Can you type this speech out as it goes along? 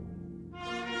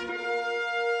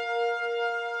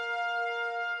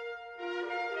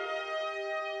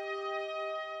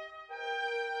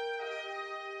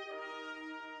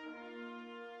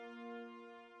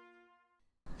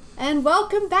and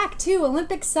welcome back to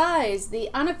Olympic Size, the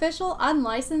unofficial,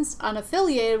 unlicensed,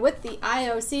 unaffiliated with the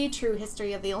IOC True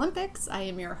History of the Olympics. I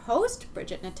am your host,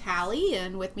 Bridget Natali,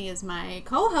 and with me is my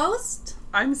co-host.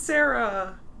 I'm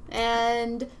Sarah.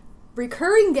 And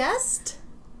recurring guest,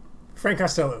 Frank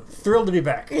Costello. Thrilled to be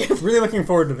back. Really looking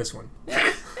forward to this one.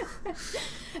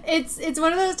 It's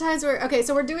one of those times where, okay,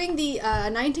 so we're doing the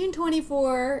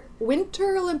 1924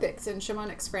 Winter Olympics in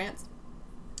Chamonix, France.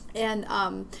 And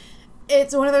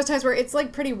it's one of those times where it's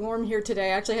like pretty warm here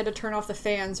today. I actually had to turn off the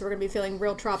fan, so we're going to be feeling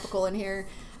real tropical in here.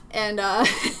 And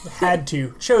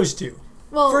chose to.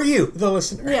 Well, for you, the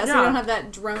listener. Yeah, so we don't have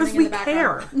that droning in the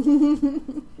background. Because we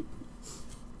care.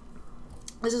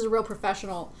 This is a real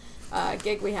professional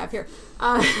gig we have here.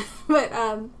 But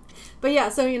yeah,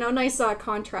 so, nice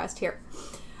contrast here.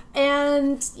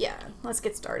 And yeah, let's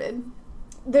get started.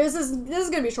 This is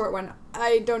going to be a short one.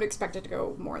 I don't expect it to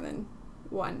go more than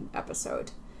one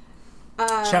episode.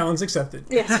 Challenge accepted.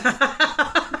 Yes.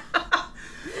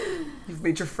 You've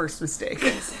made your first mistake.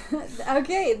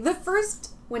 Okay, the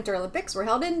first Winter Olympics were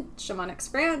held in Chamonix,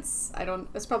 France.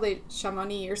 It's probably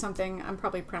Chamonix or something. I'm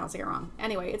probably pronouncing it wrong.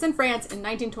 Anyway, it's in France in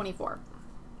 1924.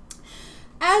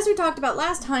 As we talked about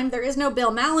last time, there is no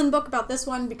Bill Mallon book about this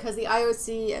one because the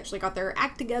IOC actually got their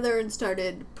act together and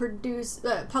started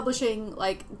publishing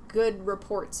good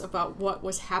reports about what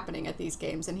was happening at these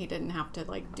games, and he didn't have to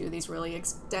do these really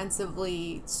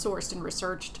extensively sourced and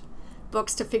researched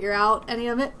books to figure out any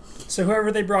of it. So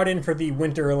whoever they brought in for the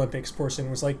Winter Olympics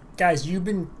portion was like, guys, you've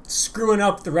been screwing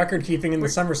up the record keeping in the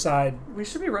summer side. We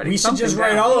should be writing We should just down.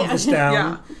 write all of this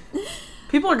down. Yeah.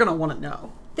 People are going to want to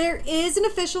know. There is an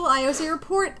official IOC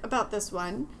report about this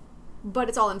one, but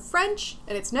it's all in French,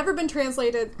 and it's never been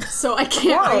translated, so I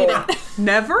can't read it.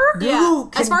 Never? Yeah,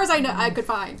 as far as I know, I could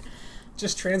find.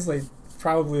 Just translate.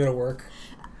 Probably it'll work.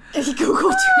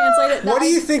 Google Translate it. What do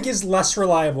you think is less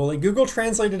reliable, a Google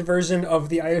translated version of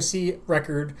the IOC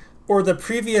record or the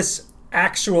previous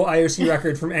actual IOC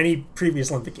record from any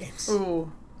previous Olympic Games?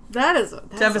 Ooh. That is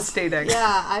devastating.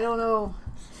 Yeah, I don't know.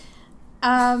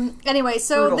 Anyway,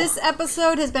 so Brutal. This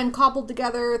episode has been cobbled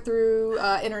together through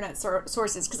internet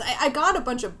sources, because I got a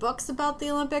bunch of books about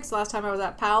the Olympics last time I was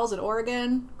at Powell's in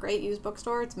Oregon. Great used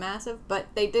bookstore, it's massive, but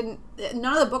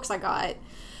none of the books I got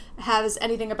has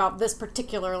anything about this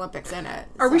particular Olympics in it.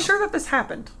 Are we sure that this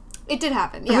happened? It did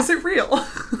happen, yeah. Was it real?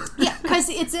 Yeah, because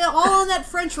it's all in that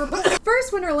French report. The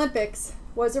first Winter Olympics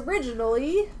was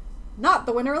originally not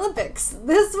the Winter Olympics.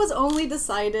 This was only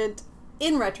decided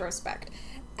in retrospect.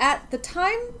 At the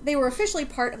time, they were officially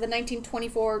part of the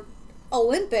 1924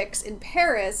 Olympics in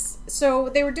Paris, so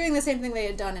they were doing the same thing they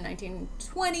had done in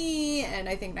 1920 and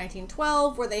I think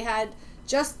 1912, where they had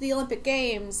just the Olympic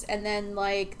Games, and then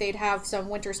they'd have some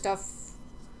winter stuff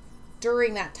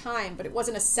during that time, but it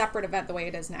wasn't a separate event the way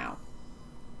it is now.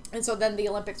 And so then the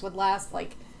Olympics would last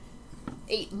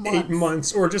 8 months. 8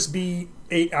 months, or just be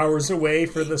 8 hours away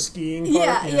for the skiing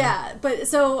part. Yeah. But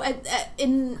so let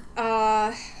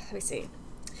me see.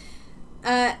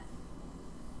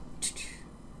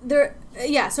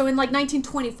 So in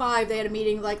 1925 they had a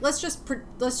meeting let's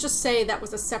just say that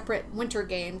was a separate Winter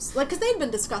Games, because they'd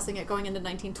been discussing it going into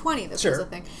 1920. This was a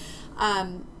thing,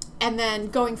 and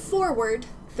then going forward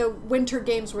the Winter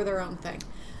Games were their own thing,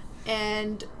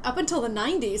 and up until the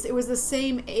 90s it was the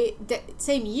same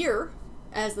year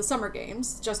as the Summer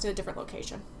Games, just in a different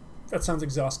location. That sounds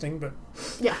exhausting, but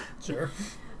yeah, sure.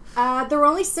 There were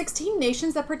only 16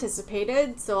 nations that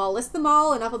participated, so I'll list them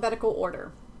all in alphabetical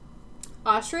order.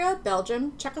 Austria,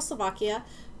 Belgium, Czechoslovakia,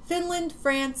 Finland,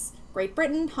 France, Great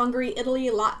Britain, Hungary,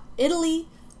 Italy,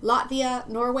 Latvia,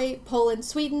 Norway, Poland,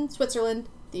 Sweden, Switzerland,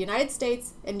 the United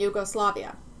States, and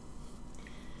Yugoslavia.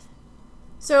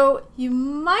 So you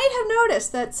might have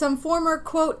noticed that some former,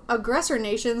 quote, aggressor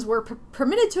nations were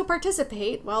permitted to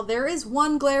participate, while there is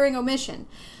one glaring omission.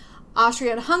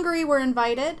 Austria and Hungary were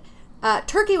invited.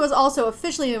 Turkey was also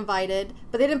officially invited,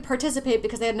 but they didn't participate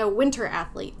because they had no winter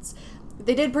athletes.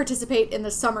 They did participate in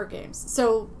the Summer Games.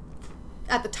 So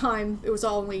at the time, it was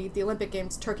only the Olympic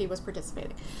Games. Turkey was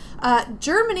participating.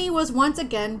 Germany was once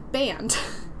again banned.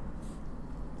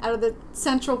 Out of the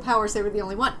Central Powers, they were the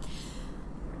only one.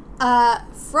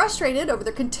 Frustrated over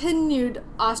the continued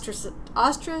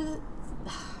ostracization.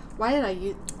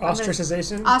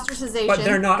 But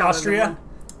they're not Austria?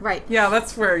 Right. Yeah,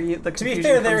 that's where the confusion To be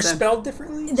fair, they're comes in. spelled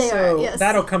differently. They are, yes.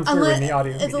 That'll come through in the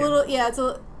audio. It's a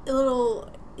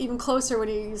little even closer when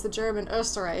you use the German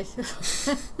Österreich.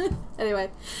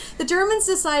 Anyway, the Germans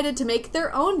decided to make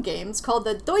their own games called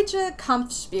the Deutsche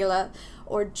Kampfspiele,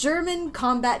 or German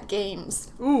Combat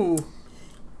Games. Ooh.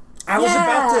 I was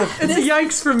about to. It's a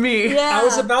yikes from me. Yeah. I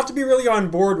was about to be really on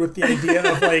board with the idea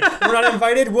of like we're not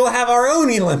invited, we'll have our own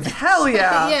Olympics. Hell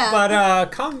yeah. Yeah.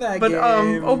 But combat But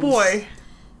games. oh boy.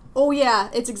 Oh yeah,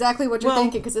 it's exactly what you're Well,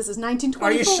 thinking because this is 1924.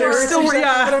 Are you sure? It's Still, exactly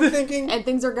yeah. what I'm thinking. And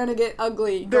things are gonna get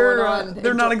ugly They're going on.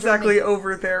 they're in not Germany. exactly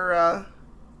over their.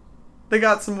 They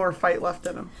got some more fight left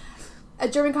in them.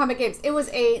 At German Comic Games. It was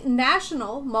a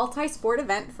national multi-sport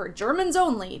event for Germans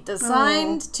only,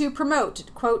 designed to promote,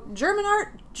 quote, German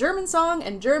art, German song,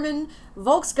 and German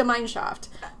Volksgemeinschaft,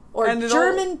 or And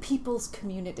German people's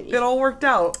community. It all worked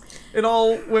out. It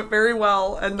all went very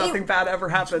well, and nothing bad ever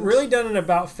happened. Really done an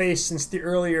about face since the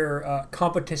earlier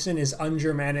competition is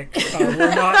un-Germanic.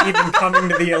 We're not even coming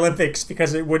to the Olympics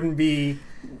because it wouldn't be.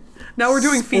 Now we're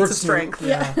doing feats of sportsman- strength.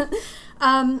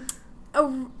 Yeah.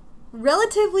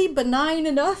 Relatively benign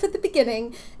enough at the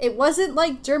beginning. It wasn't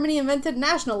like Germany invented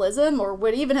nationalism or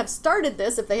would even have started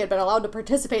this if they had been allowed to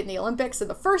participate in the Olympics in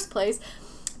the first place.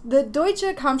 The Deutsche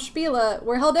Kampfspiele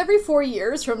were held every 4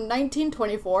 years from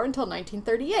 1924 until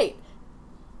 1938.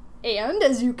 And,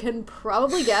 as you can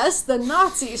probably guess, the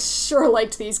Nazis sure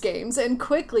liked these games and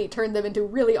quickly turned them into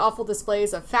really awful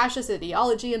displays of fascist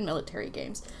ideology and military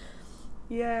games.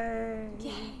 Yay.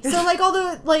 So, like, all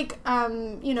the, like,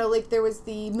 like, there was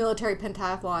the military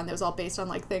pentathlon that was all based on,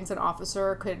 like, things an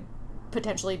officer could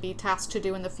potentially be tasked to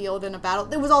do in the field in a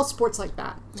battle. It was all sports like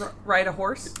that. Ride a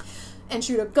horse. And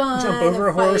shoot a gun. Jump over a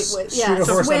and fight horse, with- shoot a horse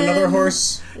on swim, another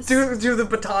horse. Do the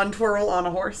baton twirl on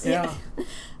a horse. Yeah.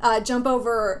 Jump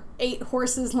over 8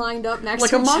 horses lined up next Like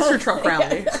to a each monster other. truck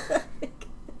rally.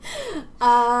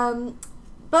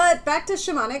 But back to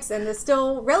shamanics and the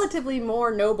still relatively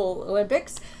more noble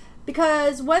Olympics,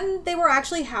 because when they were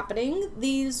actually happening,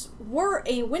 these were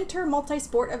a winter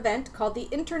multi-sport event called the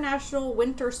International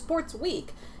Winter Sports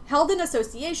Week, held in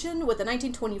association with the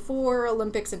 1924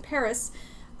 Olympics in Paris.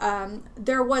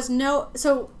 There was no...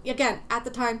 So, again, at the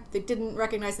time, they didn't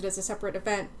recognize it as a separate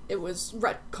event. It was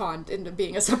retconned into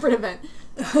being a separate event.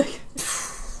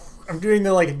 I'm doing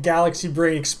the like galaxy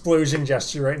brain explosion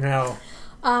gesture right now.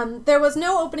 There was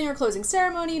no opening or closing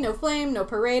ceremony, no flame, no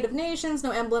parade of nations,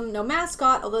 no emblem, no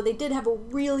mascot, although they did have a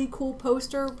really cool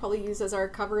poster, probably used as our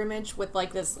cover image, with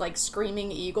like this like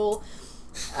screaming eagle.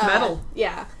 Metal.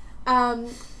 Yeah.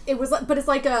 It was like, but it's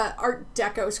like a Art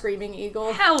Deco screaming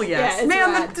eagle. Hell yes. Yeah, it's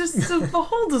Man, rad. the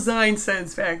whole design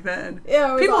sense back then. Yeah,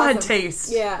 it was People had awesome.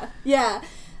 taste. Yeah, yeah.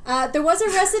 There was a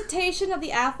recitation of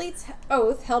the athlete's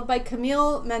oath held by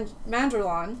Camille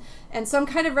Mandrillon, and some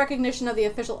kind of recognition of the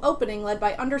official opening led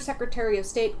by Undersecretary of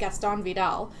State Gaston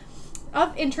Vidal.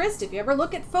 Of interest, if you ever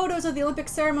look at photos of the Olympic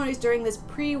ceremonies during this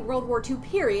pre-World War II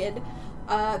period,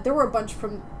 there were a bunch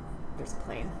from... There's a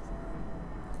plane.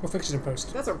 We'll fix it in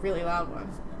post. That's a really loud one.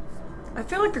 I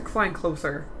feel like they're flying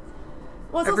closer.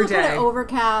 Well, it's Every also kind day. of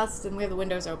overcast, and we have the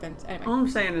windows open. Anyway. All I'm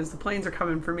saying is the planes are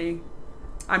coming for me.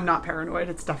 I'm not paranoid.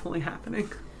 It's definitely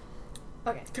happening.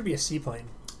 Okay. Could be a seaplane.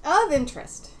 Of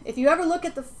interest, if you ever look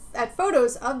at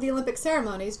photos of the Olympic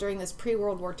ceremonies during this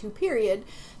pre-World War II period,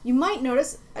 you might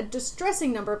notice a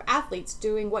distressing number of athletes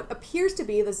doing what appears to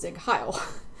be the Sieg Heil.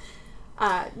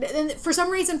 And for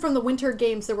some reason, from the Winter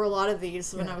Games, there were a lot of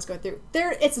these when I was going through.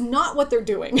 It's not what they're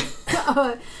doing.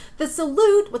 The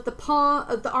salute with the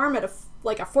palm, the arm at a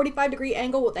 45-degree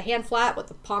angle with the hand flat with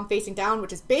the palm facing down,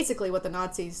 which is basically what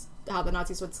how the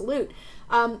Nazis would salute.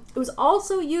 It was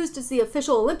also used as the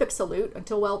official Olympic salute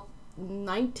until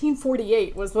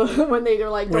 1948 was when they were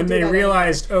like, don't When do they that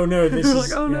realized, oh no, this They're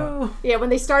is like, oh no. yeah, when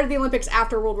they started the Olympics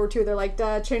after World War II, they're like,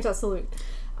 change that salute.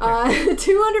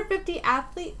 250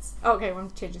 athletes. Okay, well,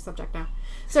 I'm changing subject now.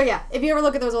 So yeah, if you ever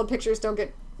look at those old pictures, don't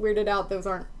get weirded out. Those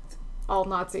aren't all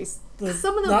Nazis.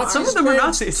 Some of them are. Some of them are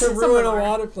Nazis. To Some of ruin them a are.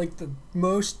 lot of like the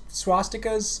most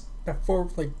swastikas, for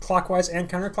like clockwise and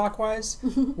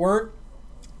counterclockwise, weren't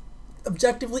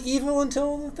objectively evil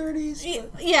until the 30s.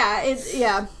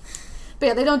 Yeah. But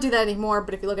yeah, they don't do that anymore.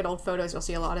 But if you look at old photos, you'll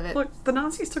see a lot of it. Look, the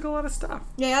Nazis took a lot of stuff.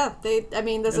 Yeah, this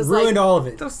It is ruined like all of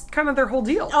it. That was kind of their whole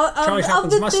deal. Charlie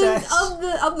Chaplin's mustache.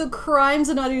 of the crimes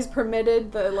the Nazis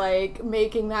permitted, the like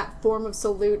making that form of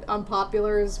salute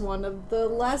unpopular is one of the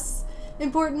less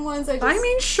important ones. I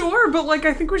mean, sure, but like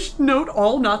I think we should note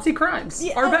all Nazi crimes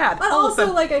are bad. But all of also,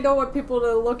 them. like, I don't want people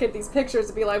to look at these pictures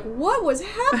and be like, "What was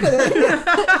happening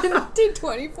in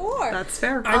 1924?" That's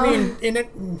fair. I mean, in it,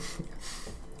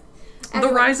 the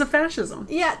Anyway. rise of fascism.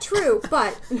 Yeah, true,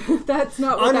 but that's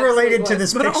not what unrelated that to salute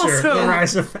this But picture, also- the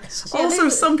rise of fascism. Yeah, Also, they-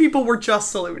 some people were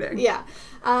just saluting. Yeah.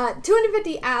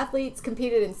 250 athletes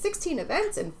competed in 16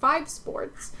 events in 5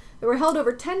 sports. They were held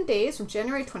over 10 days from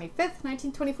January 25th,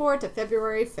 1924 to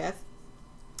February 5th.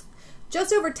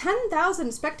 Just over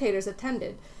 10,000 spectators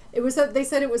attended, It was they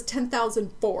said it was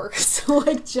 10,004. So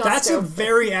like just That's a over.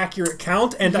 very accurate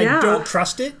count, and I Yeah. don't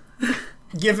trust it,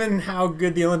 given how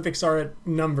good the Olympics are at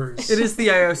numbers. It is the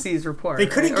IOC's report. They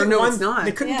couldn't right? get Or no, one. it's not.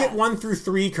 They couldn't Yeah. get 1 through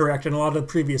 3 correct in a lot of the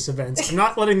previous events. I'm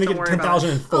not letting them Don't get worry about it.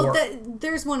 10,004.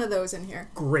 There's one of those in here.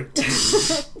 Great.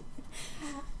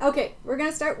 Okay, we're going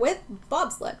to start with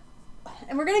bobsled.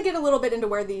 And we're going to get a little bit into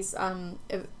where these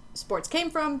sports came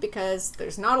from, because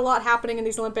there's not a lot happening in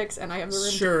these Olympics, and I have the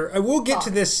room. Sure, I will get to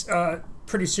this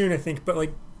pretty soon, I think. But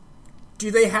like,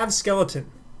 do they have skeleton?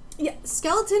 Yeah,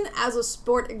 skeleton as a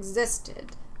sport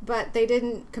existed, but they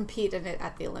didn't compete in it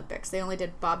at the Olympics. They only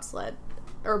did bobsled,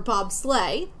 or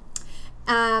bobsleigh,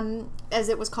 as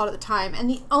it was called at the time. And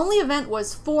the only event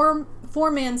was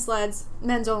four-man sleds,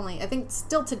 men's only. I think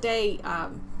still today,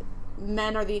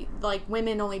 men are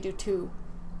women only do two.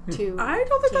 I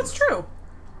don't think that's true.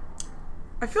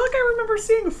 I feel like I remember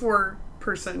seeing a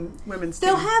 4-person women's team.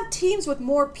 They'll have teams with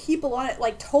more people on it,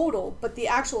 like total, but the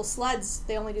actual sleds,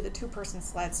 they only do the 2-person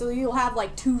sleds. So you'll have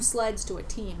like 2 sleds to a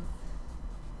team.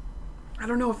 I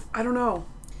don't know.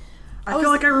 I was-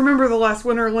 feel like I remember the last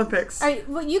Winter Olympics. All right,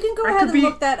 well, you can go I ahead could and be-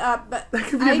 look that up, but I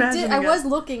could be imagining I it. was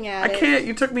looking at I it. can't.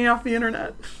 You took me off the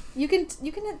internet. You can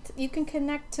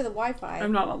connect to the Wi-Fi.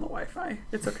 I'm not on the Wi-Fi.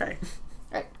 It's okay.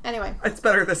 All right. Anyway, It's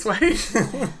better this way.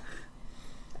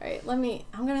 all right.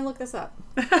 I'm gonna look this up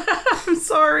I'm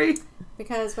sorry.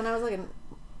 because when I was looking,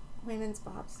 women's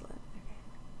bobsled.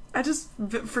 I just,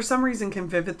 for some reason, can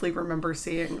vividly remember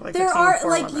seeing like There a team are of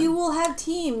 4 women. you will have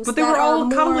teams, But they that were all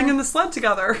are cuddling more- in the sled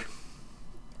together.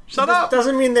 Shut That up.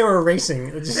 doesn't mean they were racing.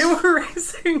 It just They were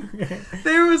racing.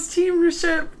 There was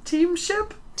teamship.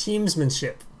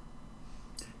 teamsmanship.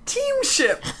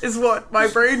 Teamship is what my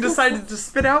brain decided to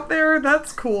spit out there.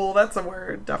 That's cool. That's a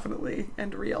word, definitely,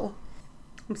 and real.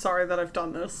 I'm sorry that I've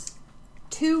done this.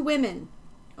 2 women,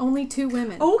 only 2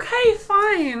 women. Okay,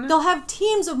 fine. They'll have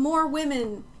teams of more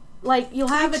women. Like you'll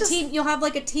have just- You'll have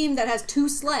like a team that has 2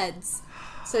 sleds.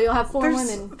 So you'll have 4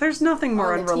 women. There's nothing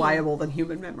more on the team. unreliable than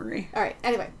human memory. All right.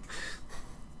 Anyway.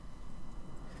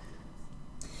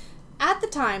 At the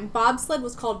time, bobsled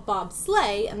was called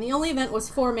bobsleigh, and the only event was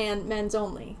 4-man men's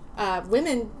only. The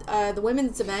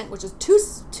women's event, which is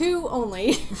two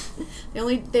only. they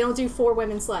don't do 4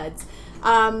 women's sleds.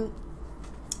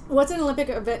 Wasn't an Olympic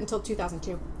event until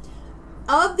 2002.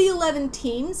 Of the 11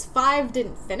 teams, 5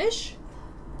 didn't finish.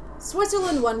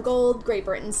 Switzerland won gold, Great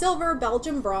Britain silver,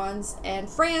 Belgium bronze, and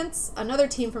France, another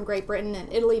team from Great Britain,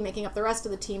 and Italy making up the rest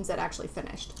of the teams that actually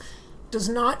finished. Does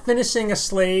not finishing a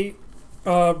sleigh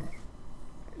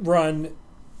run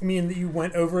mean that you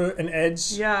went over an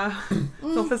edge? Yeah.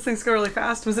 Don't those things go really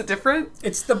fast? Was it different?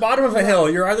 It's the bottom of a hill.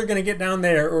 You're either going to get down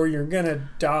there or you're going to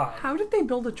die. How did they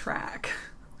build a track?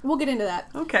 We'll get into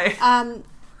that. Okay.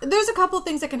 There's a couple of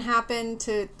things that can happen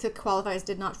to qualify as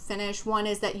did not finish. One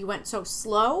is that you went so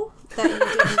slow that you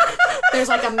didn't. There's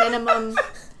like a minimum.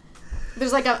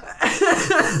 There's like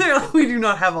a. We do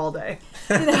not have all day.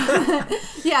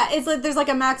 Yeah, it's like there's like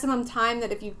a maximum time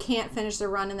that if you can't finish the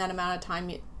run in that amount of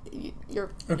time, you're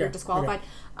disqualified.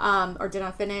 Or did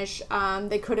not finish.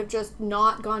 They could have just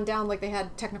not gone down, like they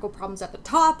had technical problems at the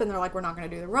top, and they're like, we're not going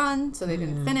to do the run, so they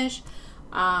didn't finish.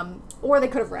 Or they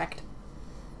could have wrecked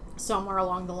somewhere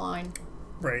along the line.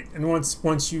 Right. And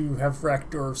once you have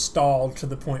wrecked or stalled to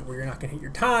the point where you're not going to hit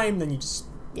your time, then you just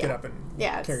get up and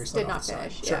carry yourself did not off the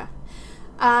finish. side. Sure.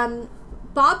 Yeah.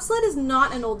 Bobsled is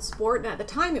not an old sport, and at the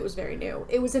time it was very new.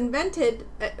 It was invented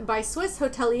by Swiss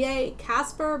hotelier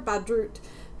Caspar Badrut,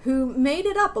 who made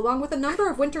it up along with a number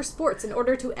of winter sports in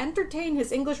order to entertain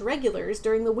his English regulars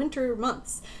during the winter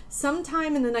months,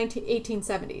 sometime in the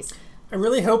 1870s. I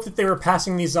really hope that they were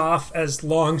passing these off as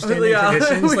long-standing Yeah.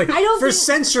 traditions. Like, I don't for think-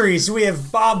 centuries, we have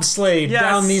bobsleighed Yes.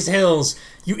 down these hills.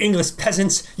 You English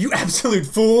peasants, you absolute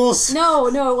fools. No,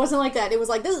 it wasn't like that. It was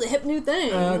like, this is a hip new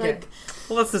thing. Okay. Like,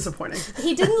 Well, that's disappointing.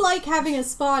 he didn't like having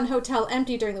his spa and hotel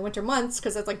empty during the winter months,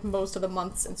 because that's like most of the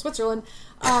months in Switzerland,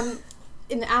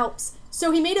 in the Alps.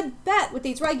 So he made a bet with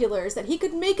these regulars that he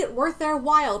could make it worth their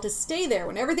while to stay there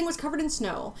when everything was covered in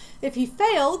snow. If he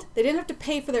failed, they didn't have to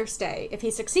pay for their stay. If he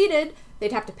succeeded,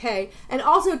 they'd have to pay, and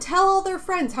also tell all their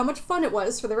friends how much fun it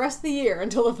was for the rest of the year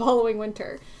until the following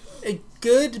winter. A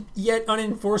good yet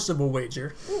unenforceable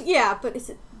wager. Yeah, but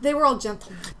they were all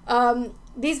gentlemen.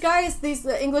 These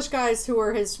English guys who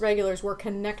were his regulars were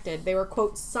connected. They were,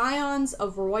 quote, scions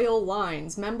of royal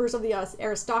lines, members of the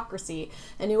aristocracy,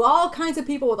 and knew all kinds of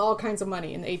people with all kinds of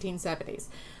money in the 1870s.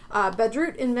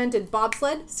 Badrut invented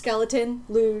bobsled, skeleton,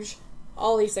 luge,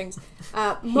 all these things.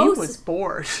 He was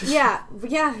bored. Yeah,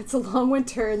 it's a long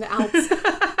winter in the Alps.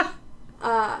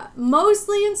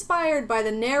 Mostly inspired by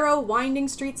the narrow, winding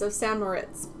streets of St.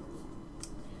 Moritz.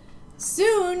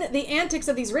 Soon, the antics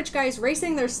of these rich guys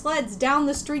racing their sleds down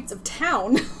the streets of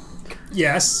town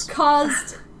Yes.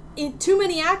 caused too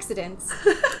many accidents.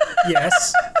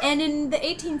 Yes. And in the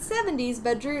 1870s,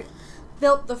 Badru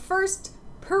built the first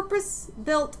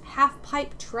purpose-built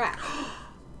half-pipe track.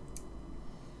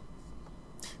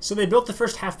 So they built the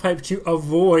first half pipe to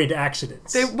avoid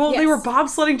accidents. They were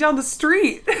bobsledding down the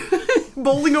street,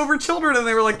 bowling over children, and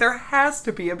they were like, there has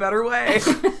to be a better way.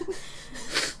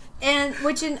 And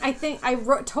I think I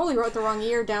totally wrote the wrong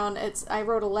year down. I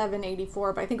wrote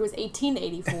 1184, but I think it was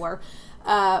 1884.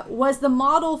 Was the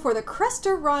model for the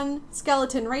Cresta Run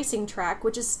skeleton racing track,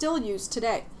 which is still used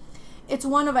today. It's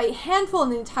one of a handful in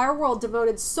the entire world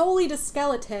devoted solely to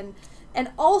skeleton, and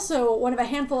also one of a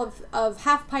handful of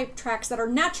half-pipe tracks that are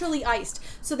naturally iced.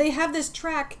 So they have this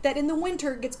track that in the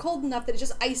winter gets cold enough that it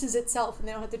just ices itself, and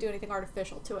they don't have to do anything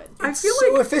artificial to it. I feel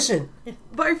so like, efficient.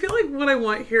 but I feel like what I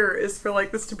want here is for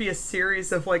like this to be a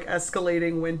series of like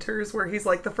escalating winters where he's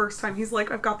like the first time he's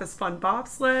like, I've got this fun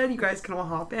bobsled, you guys can all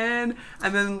hop in,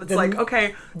 and then it's like,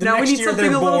 okay, now we need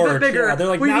something a little bit bigger. Yeah, they're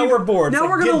like, we're bored. Now It's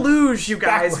we're like, gonna get luge, you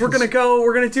guys. backwards.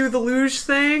 We're gonna do the luge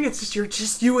thing. It's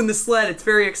just you and the sled. It's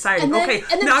very exciting. And then- okay,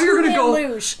 and then now you're gonna two-man go.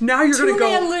 luge. Now you're gonna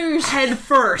Two-man go luge. head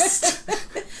first.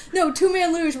 No,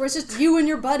 two-man luge where it's just you and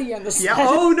your buddy on the sled. Yeah.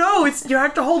 Oh no! It's you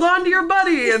have to hold on to your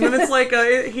buddy, and then it's like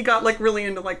he got like really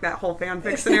into like that whole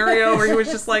fanfic scenario where he was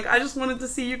just like, I just wanted to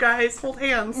see you guys hold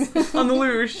hands on the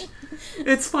luge.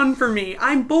 It's fun for me.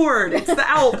 I'm bored. It's the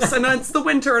Alps and it's the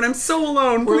winter and I'm so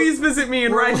alone. Please visit me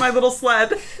and ride my little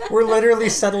sled. We're literally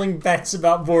settling bets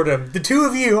about boredom. The two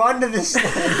of you onto this sled.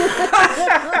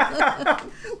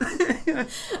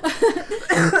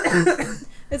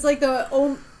 It's like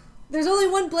there's only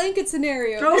one blanket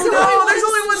scenario. Oh no! There's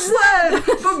only one sled,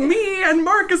 but me and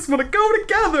Marcus want to go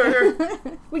together.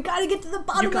 We gotta get to the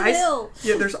bottom You of the guys, hill.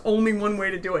 yeah, there's only one way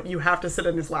to do it. You have to sit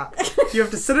in his lap. You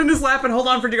have to sit in his lap and hold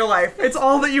on for dear life. It's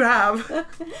all that you have.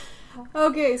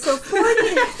 Okay, so 40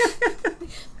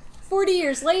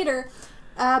 years later,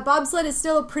 bobsled is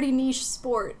still a pretty niche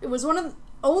sport. It was the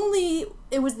only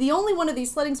one of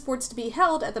these sledding sports to be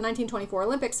held at the 1924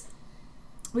 Olympics.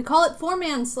 We call it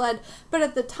four-man sled, but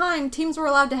at the time, teams were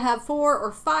allowed to have 4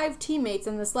 or 5 teammates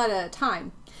in the sled at a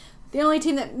time. The only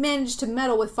team that managed to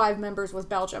medal with 5 members was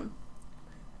Belgium.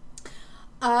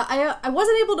 I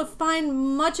wasn't able to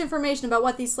find much information about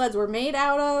what these sleds were made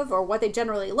out of or what they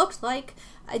generally looked like.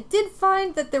 I did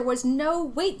find that there was no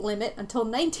weight limit until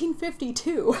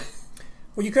 1952.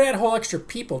 Well, you could add a whole extra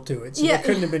people to it, so Yeah. they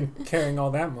couldn't have been carrying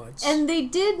all that much. And they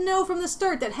did know from the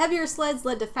start that heavier sleds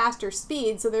led to faster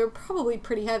speed, so they were probably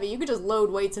pretty heavy. You could just load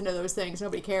weights into those things.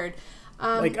 Nobody cared.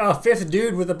 Like a fifth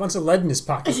dude with a bunch of lead in his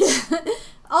pockets.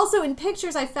 Also, in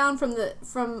pictures I found from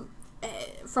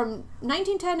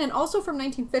 1910 and also from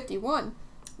 1951,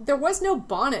 there was no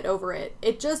bonnet over it.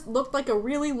 It just looked like a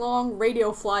really long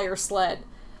radio flyer sled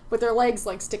with their legs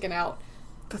like sticking out.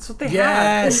 That's what they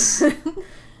had. Yes.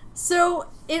 So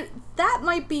that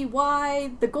might be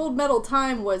why the gold medal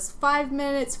time was 5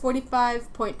 minutes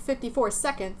 45.54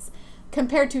 seconds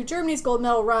compared to Germany's gold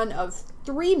medal run of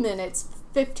 3 minutes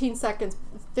 15 seconds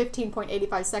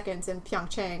 15.85 seconds in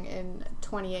Pyeongchang in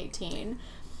 2018.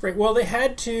 Right, well, they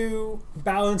had to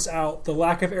balance out the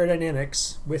lack of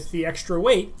aerodynamics with the extra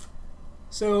weight.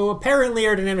 So apparently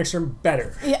aerodynamics are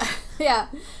better. Yeah.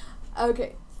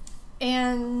 Okay.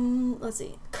 And let's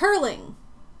see. Curling.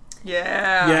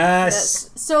 Yeah.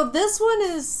 Yes. So this one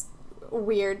is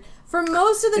weird. For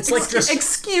most of the It's like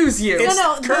Excuse you. It's,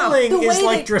 No, curling the is way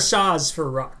like they- dressage for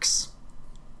rocks.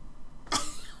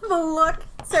 the look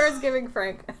Sarah's giving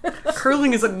Frank.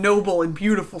 Curling is a noble and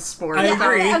beautiful sport. I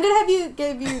agree. I'm gonna have you're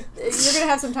gonna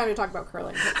have some time to talk about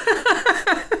curling.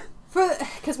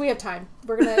 Because we have time.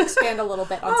 We're gonna expand a little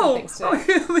bit on some things today.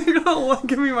 You're gonna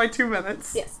give me my 2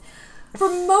 minutes. Yes. For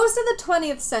most of the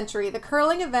 20th century, the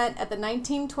curling event at the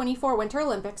 1924 Winter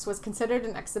Olympics was considered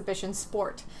an exhibition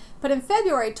sport. But in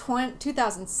February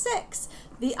 2006,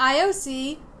 the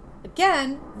IOC,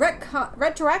 again,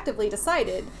 retroactively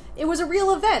decided it was a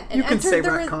real event. And You can say the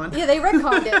retcon. Yeah, they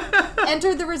retconned it.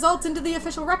 Entered the results into the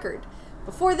official record.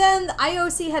 Before then, the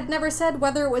IOC had never said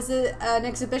whether it was an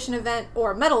exhibition event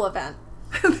or a medal event.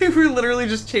 They were literally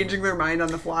just changing their mind on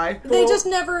the fly. They just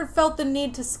never felt the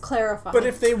need to clarify. But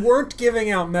if they weren't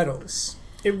giving out medals,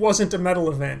 it wasn't a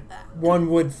medal event, one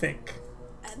would think.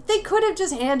 They could have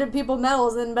just handed people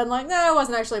medals and been like, no, it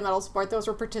wasn't actually a medal sport. Those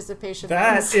were participation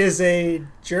That medals. is a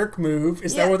jerk move.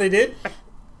 Is Yeah. that what they did?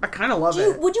 I kind of love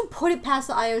it. Would you put it past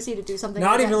the IOC to do something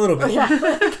Not like even that? a little bit. Yeah.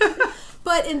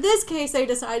 But in this case, they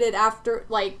decided after,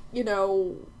 like, you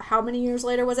know, how many years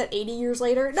later was it? 80 years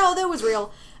later? No, that was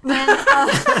real. And,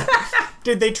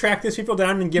 Did they track these people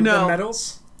down and give them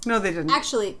medals? No, they didn't.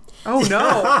 actually, Oh,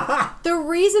 no. the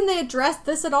reason they addressed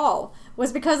this at all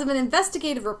was because of an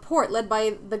investigative report led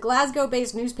by the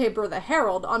Glasgow-based newspaper The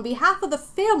Herald on behalf of the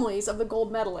families of the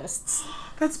gold medalists.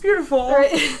 That's beautiful.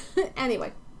 Right?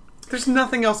 Anyway. There's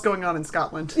nothing else going on in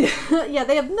Scotland. Yeah,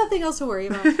 they have nothing else to worry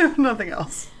about. Nothing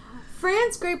else.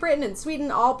 France, Great Britain, and Sweden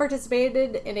all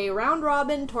participated in a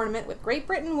round-robin tournament with Great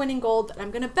Britain winning gold, and I'm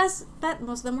going to bet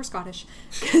most of them were Scottish,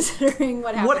 considering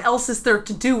what happened. What else is there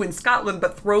to do in Scotland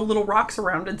but throw little rocks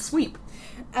around and sweep?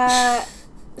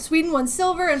 Sweden won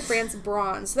silver and France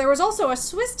bronze. There was also a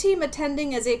Swiss team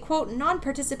attending as a, quote,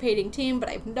 non-participating team, but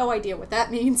I have no idea what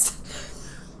that means.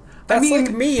 That's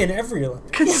like me in every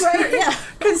Olympics. Right, yeah.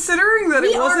 Considering that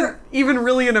it wasn't even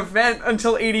really an event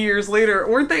until 80 years later,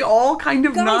 weren't they all kind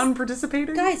of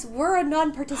non-participating? Guys, we're a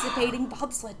non-participating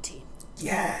bobsled team.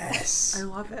 Yes. I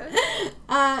love it.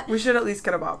 We should at least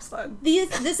get a bobsled.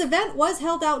 This event was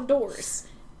held outdoors,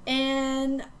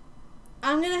 and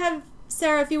I'm going to have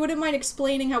Sarah, if you wouldn't mind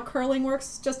explaining how curling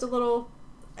works, just a little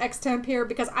extemp here,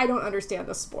 because I don't understand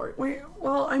the sport. Wait,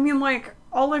 well, I mean, like,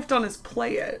 all I've done is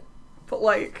play it, but,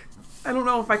 like, I don't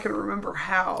know if I can remember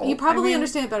how. You probably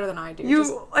understand it better than I do.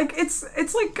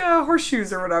 It's like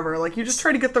horseshoes or whatever. Like, you just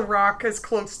try to get the rock as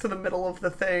close to the middle of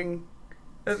the thing.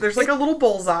 There's like a little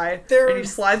bullseye, and you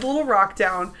slide the little rock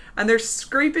down, and they're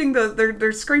scraping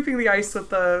the ice with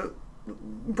the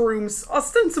brooms,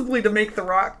 ostensibly to make the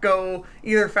rock go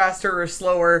either faster or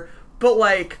slower. But,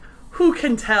 like, who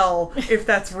can tell if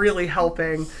that's really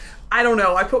helping? I don't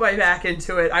know. I put my back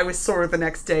into it. I was sore the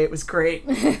next day. It was great.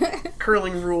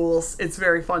 Curling rules. It's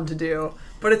very fun to do.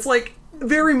 But it's like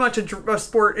very much a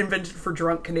sport invented for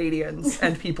drunk Canadians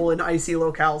and people in icy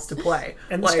locales to play.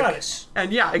 And the Scottish.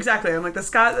 And yeah, exactly. I'm like,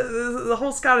 the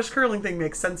whole Scottish curling thing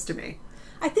makes sense to me.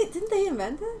 I think, didn't they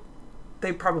invent it?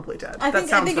 They probably did. I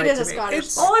think it is a Scottish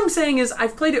sport. All I'm saying is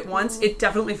I've played it once. It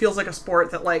definitely feels like a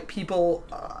sport that, like, people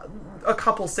a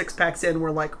couple six-packs in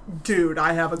were like, dude,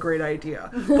 I have a great idea.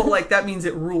 But, like, that means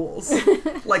it rules.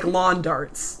 Like lawn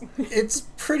darts. It's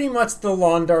pretty much the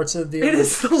lawn darts of the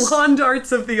Olympics. It is the lawn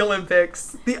darts of the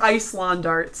Olympics. The ice lawn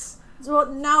darts. So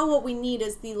now what we need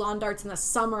is the lawn darts in the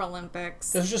Summer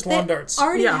Olympics. There's just lawn darts.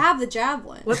 Already have the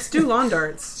javelin. Let's do lawn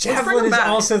darts. Javelin is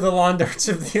also the lawn darts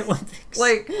of the Olympics.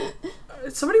 Like,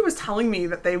 somebody was telling me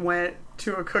that they went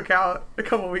to a cookout a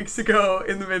couple weeks ago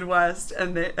in the Midwest,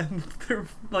 and their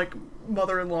like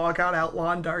mother-in-law got out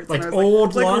lawn darts, like and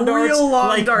old like, lawn darts, real lawn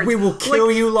like darts. We will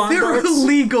kill you lawn darts. They're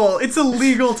illegal. It's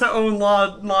illegal to own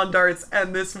lawn darts,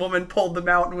 and this woman pulled them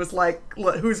out and was like,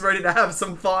 "Who's ready to have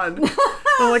some fun?"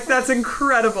 I'm like, "That's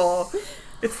incredible."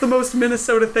 It's the most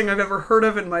Minnesota thing I've ever heard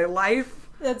of in my life.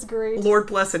 That's great. Lord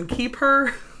bless and keep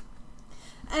her.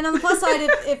 And on the plus side,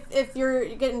 if you're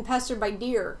getting pestered by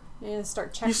deer, you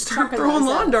start throwing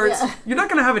lawn darts. Yeah. You're not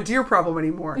going to have a deer problem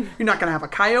anymore. You're not going to have a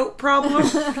coyote problem.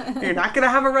 You're not going to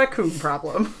have a raccoon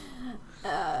problem.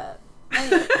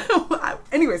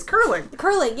 Anyways, curling.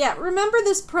 Curling, yeah. Remember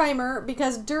this primer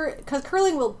because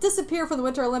curling will disappear from the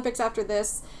Winter Olympics after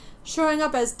this, showing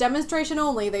up as demonstration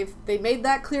only. They made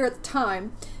that clear at the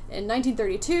time in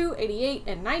 1932, 88,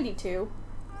 and 92.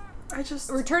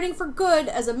 Returning for good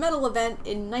as a medal event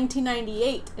in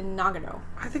 1998 in Nagano.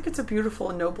 I think it's a beautiful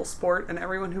and noble sport, and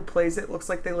everyone who plays it looks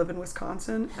like they live in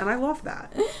Wisconsin, and I love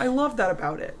that. I love that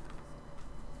about it.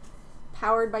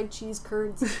 Powered by cheese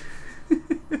curds.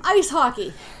 Ice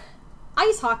hockey.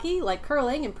 Ice hockey, like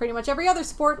curling and pretty much every other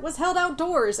sport, was held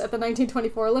outdoors at the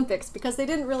 1924 Olympics because they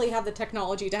didn't really have the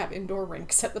technology to have indoor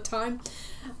rinks at the time.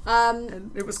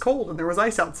 And it was cold and there was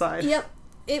ice outside. Yep.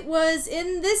 It was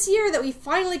in this year that we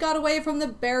finally got away from the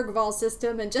Bergvall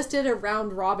system and just did a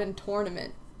round-robin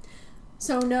tournament.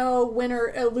 So no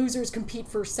losers compete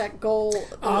for set goal.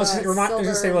 I was going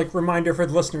to say, like, reminder for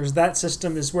the listeners, that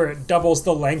system is where it doubles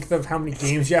the length of how many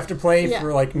games you have to play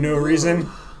for, like, no reason.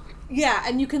 Yeah,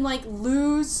 and you can, like,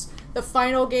 lose the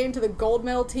final game to the gold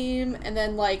medal team and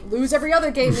then, like, lose every other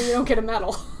game and you don't get a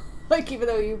medal. Like, even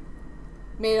though you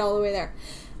made it all the way there.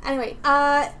 Anyway,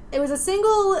 it was it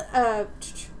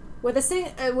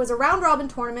was a round robin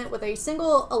tournament with a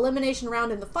single elimination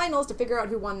round in the finals to figure out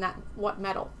who won what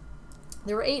medal.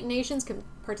 There were 8 nations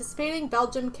participating: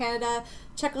 Belgium, Canada,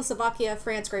 Czechoslovakia,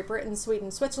 France, Great Britain,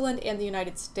 Sweden, Switzerland, and the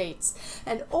United States.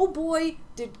 And oh boy,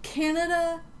 did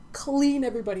Canada clean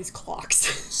everybody's clocks.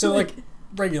 So like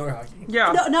regular hockey.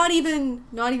 Yeah. No, not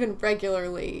even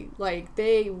regularly. Like,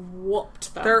 they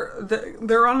whooped them.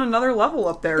 They're on another level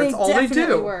up there. It's all they do.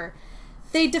 Definitely were.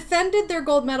 They defended their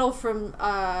gold medal from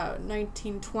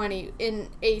 1920 in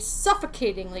a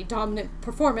suffocatingly dominant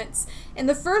performance. In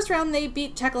the first round, they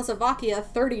beat Czechoslovakia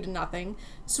 30-0.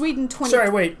 Sweden 20. Sorry,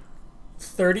 wait.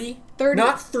 30? 30.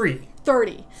 Not 3.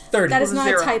 30. 30. That is Was a not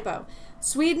zero. a typo.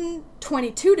 Sweden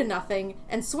 22-0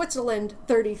 and Switzerland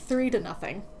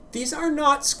 33-0. These are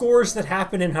not scores that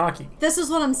happen in hockey. This is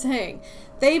what I'm saying.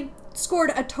 They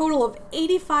scored a total of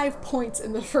 85 points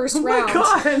in the first my round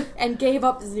God. and gave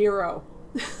up 0.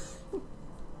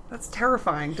 That's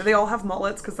terrifying. Do they all have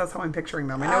mullets? Because that's how I'm picturing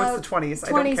them. I know it's the 20s.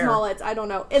 I don't 20s care. mullets, I don't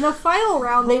know. In the final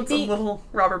round, they Loads of beat little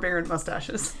Robert Barron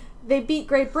mustaches.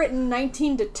 Great Britain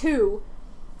 19-2,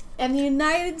 and the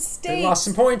United They lost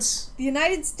some States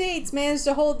points. managed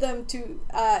to hold them to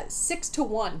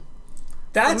 6-1.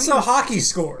 That's a hockey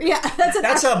score. Yeah,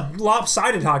 That's a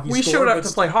lopsided hockey We score. showed up but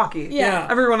to play hockey. Yeah.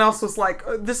 Everyone else was like,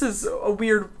 this is a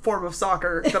weird form of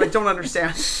soccer that I don't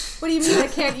understand. What do you mean I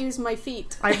can't use my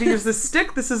feet? I have to use this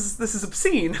stick? This is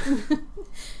obscene.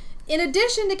 In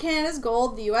addition to Canada's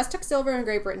gold, the US took silver and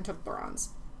Great Britain took bronze.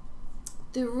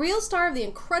 The real star of the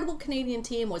incredible Canadian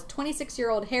team was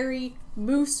 26-year-old Harry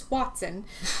Moose Watson,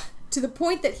 to the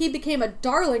point that he became a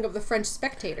darling of the French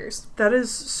spectators. That is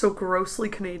so grossly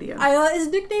Canadian. His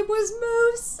nickname was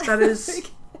Moose. That is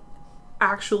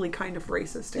actually kind of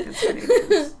racist against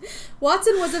Canadians.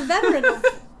 Watson was a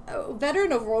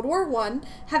veteran of World War I,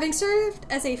 having served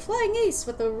as a flying ace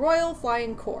with the Royal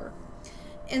Flying Corps.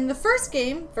 In the first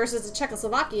game, versus the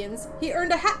Czechoslovakians, he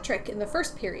earned a hat trick in the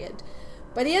first period.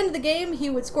 By the end of the game, he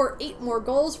would score 8 more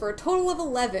goals for a total of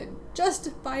 11, just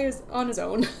on his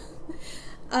own.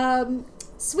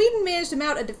 Sweden managed to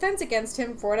mount a defense against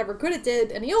him for whatever good it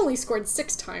did, and he only scored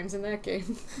 6 times in that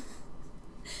game.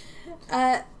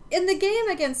 In the game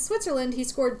against Switzerland, he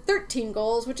scored 13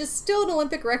 goals, which is still an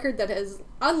Olympic record that is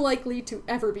unlikely to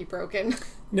ever be broken.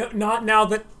 No, not now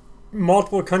that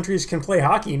multiple countries can play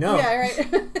hockey, no. Yeah,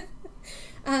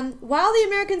 right. While the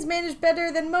Americans managed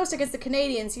better than most against the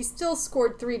Canadians, he still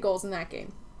scored 3 goals in that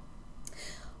game.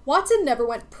 Watson never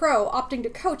went pro, opting to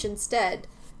coach instead.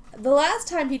 The last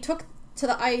time he took to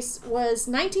the ice was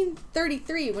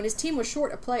 1933, when his team was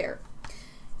short a player.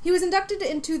 He was inducted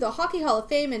into the Hockey Hall of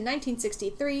Fame in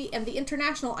 1963 and the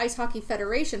International Ice Hockey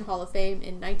Federation Hall of Fame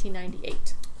in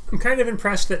 1998. I'm kind of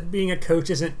impressed that being a coach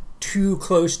isn't too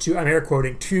close to, I'm air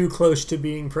quoting, too close to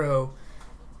being pro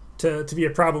to be a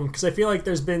problem, because I feel like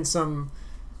there's been some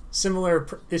similar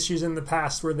issues in the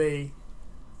past where they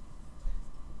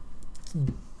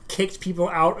kicked people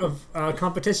out of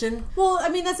competition. Well, I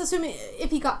mean, that's assuming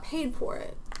if he got paid for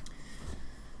it.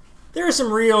 There are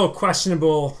some real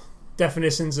questionable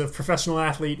definitions of professional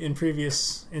athlete in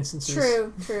previous instances.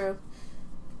 True.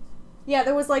 Yeah,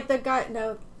 there was like the guy,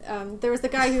 there was the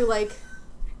guy who like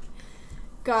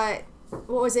got,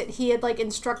 what was it? He had like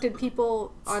instructed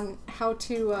people on how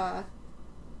to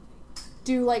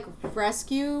do like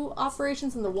rescue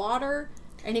operations in the water,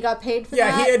 and he got paid for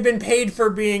that. Yeah, he had been paid for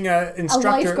being an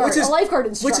instructor. a lifeguard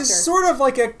instructor. Which is sort of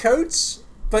like a coach,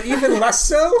 but even less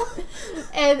so.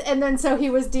 And then so he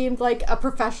was deemed like a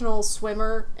professional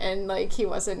swimmer, and like he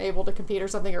wasn't able to compete or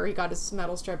something, or he got his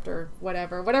medal stripped or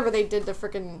whatever they did to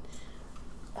frickin'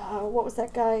 what was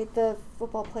that guy, the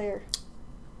football player?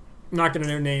 I'm not gonna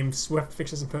know names. We'll have to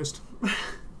fix this in post.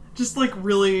 Just like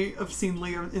really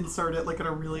obscenely insert it like in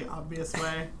a really obvious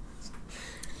way.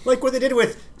 Like what they did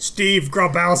with Steve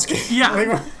Grabowski. Yeah,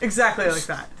 Like, exactly like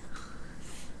that.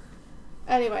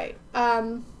 Anyway,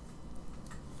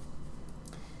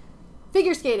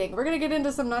 figure skating. We're gonna get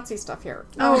into some Nazi stuff here.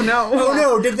 Oh no. oh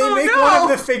no! Did they Oh, make no! one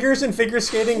of the figures in figure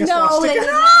skating a No, swastika? they did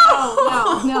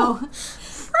not. No.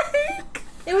 Frank!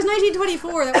 It was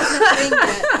 1924. That wasn't a thing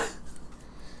yet.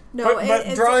 No, But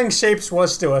it's drawing shapes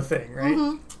was still a thing,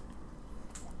 right?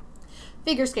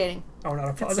 figure skating. Oh,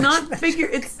 not a It's not figure.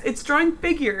 It's drawing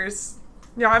figures.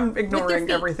 Yeah, I'm ignoring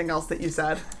feet. everything else that you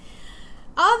said.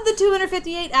 Of the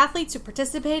 258 athletes who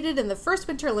participated in the first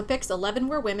Winter Olympics, 11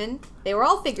 were women. They were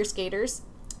all figure skaters,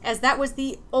 as that was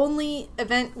the only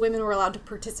event women were allowed to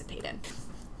participate in.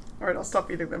 All right, I'll stop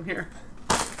eating them here.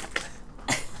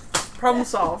 Problem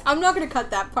solved. I'm not going to cut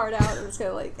that part out. I'm just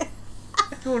going to like...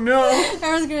 Oh no!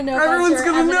 Everyone's going to know Everyone's about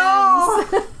your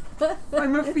gonna M&Ms.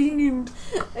 I'm a fiend.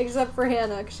 Except for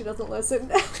Hannah, because she doesn't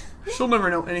listen. She'll never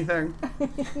know anything.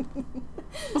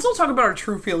 Let's all talk about our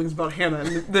true feelings about Hannah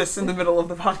in the middle of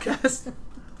the podcast.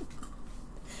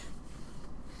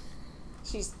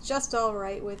 She's just all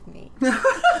right with me.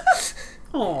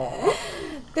 Aww.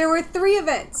 There were 3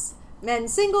 events: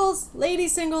 men's singles,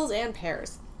 ladies singles, and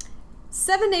pairs.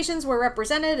 7 nations were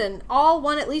represented and all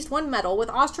won at least 1 medal, with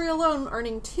Austria alone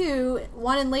earning 2,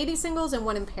 one in ladies singles and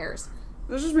one in pairs.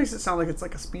 This just makes it sound like it's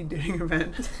like a speed dating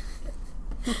event.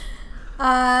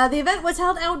 The event was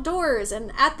held outdoors,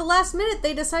 and at the last minute,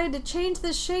 they decided to change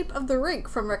the shape of the rink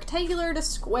from rectangular to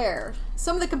square.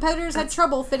 Some of the competitors had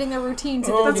trouble fitting their routines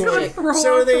into That's the gonna shape. throw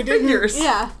So off they the didn't- figures.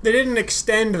 Yeah. They didn't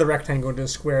extend the rectangle into a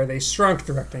square. They shrunk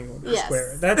the rectangle into a Yes.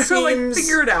 square. That So like, seems.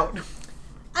 figure it out.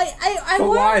 I But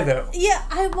want, why though? Yeah,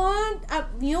 I want.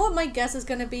 You know what my guess is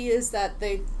going to be is that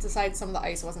they decided some of the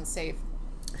ice wasn't safe.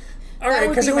 All right, would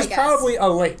because be it my was guess. probably a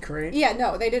lake, right? Yeah,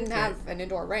 no, they didn't have an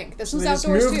indoor rink. This was They just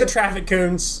outdoors moved too. the traffic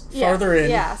cones Yeah, farther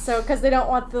in. Yeah, so because they don't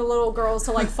want the little girls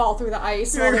to like fall through the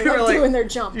ice while they're You're like, like, doing their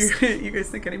jumps. You guys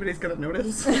think anybody's gonna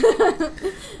notice?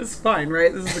 It's fine,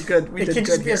 right? This is a good. We It did can good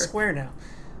just be here. a square now.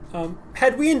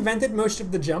 Had we invented most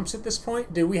of the jumps at this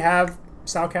point? Did we have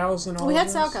Salchows and all We of had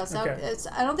those? Salchow. Okay.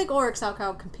 I don't think Ulrich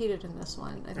Salchow competed in this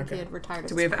one. I think Okay. he had retired. at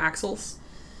Do we this have point. axles?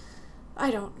 I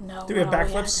don't know. Do we have what all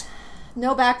backflips? had.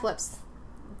 No backflips.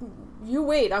 You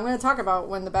wait. I'm going to talk about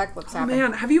when the backflips Oh happen.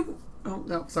 man, have you? Oh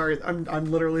no, sorry. I'm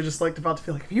literally just like about to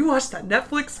feel like. Have you watched that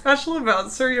Netflix special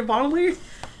about Surya Bonnelly?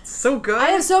 It's so good. I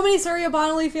have so many Surya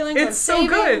Bonnelly feelings. I'm It's so saving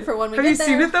good. for when we Have get you there.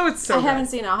 seen it though? It's so I good. haven't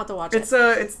seen it. I'll have to watch it.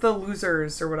 It's the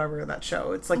Losers or whatever, that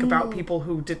show. It's like about people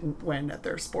who didn't win at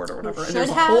their sport or whatever. And there's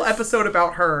a should whole have. episode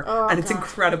about her, Oh, and it's God.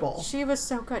 incredible. She was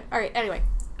so good. All right. Anyway,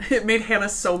 It made Hannah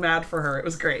so mad for her. It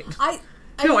was great. I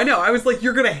No, I know. I was like,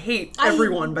 you're gonna hate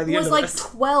everyone by the end of was this.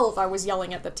 like 12. I was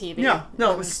yelling at the TV. Yeah, no, it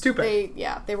when was stupid.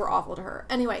 They were awful to her.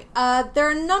 Anyway, there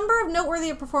are a number of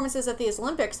noteworthy performances at these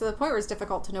Olympics to the point where it's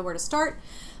difficult to know where to start.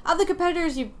 Of the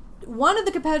competitors, one of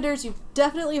the competitors you've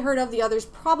definitely heard of, the others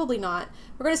probably not.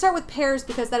 We're going to start with pairs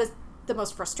because that is the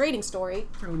most frustrating story.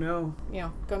 Oh no. You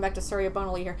know, going back to Surya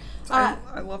Bonnelly here. I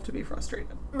love to be frustrated.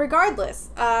 Regardless,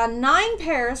 9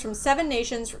 pairs from 7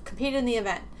 nations competed in the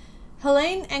event.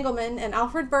 Helene Engelmann and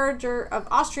Alfred Berger of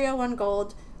Austria won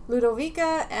gold.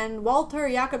 Ludovica and Walter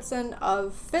Jakobsen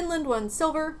of Finland won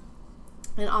silver.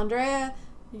 And Andrea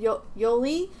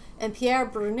Joly and Pierre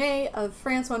Brunet of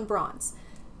France won bronze.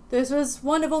 This was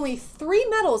one of only 3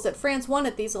 medals that France won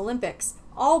at these Olympics,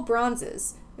 all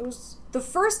bronzes. It was the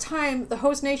first time the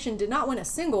host nation did not win a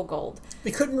single gold.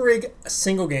 They couldn't rig a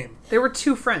single game. They were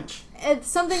too French. It's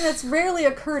something that's rarely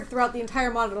occurred throughout the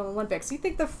entire modern Olympics. You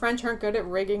think the French aren't good at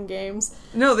rigging games?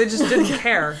 No, they just didn't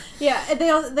care. Yeah, and they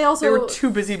also They were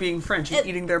too busy being French and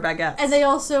eating their baguettes. and they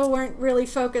also weren't really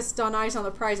focused on eyes on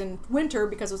the prize in winter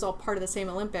because it was all part of the same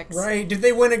Olympics. Right? Did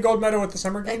they win a gold medal at the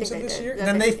Summer think Games of they this did. year? I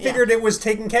Then they think- figured it was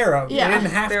taken care of. Yeah. They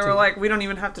didn't have They to. were like, we don't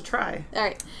even have to try. All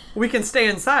right. We can stay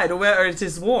inside where it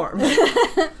is warm.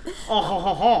 Oh, ho,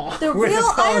 ho, ho. The With real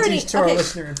apologies irony. to our Okay,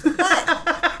 listeners.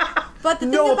 but the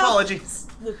No thing about apologies.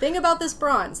 the thing about this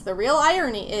bronze, the real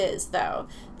irony is though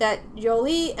that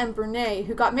Joly and Brunet,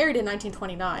 who got married in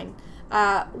 1929,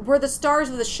 were the stars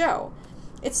of the show.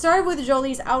 It started with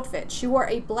Joly's outfit. She wore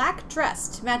a black dress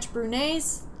to match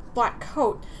Brunet's black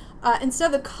coat instead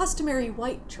of the customary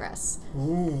white dress.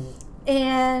 Ooh.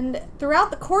 And throughout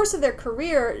the course of their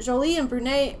career, Joly and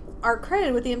Brunet are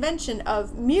credited with the invention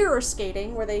of mirror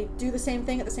skating, where they do the same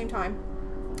thing at the same time,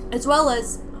 as well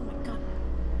as, oh my god,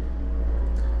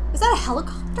 is that a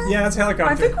helicopter? Yeah, it's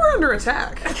helicopter. I think we're under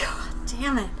attack. God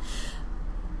damn it.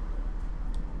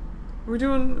 We're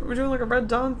doing like a Red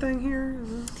Dawn thing here.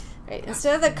 Right,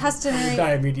 instead of the customary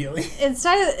die immediately.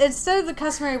 instead of the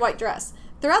customary white dress.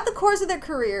 Throughout the course of their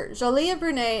career, Joly and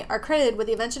Brunet are credited with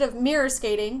the invention of mirror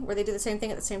skating, where they do the same thing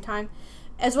at the same time,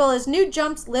 as well as new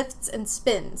jumps, lifts, and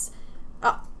spins.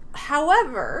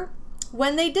 However,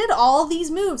 when they did all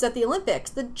these moves at the Olympics,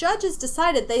 the judges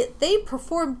decided they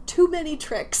performed too many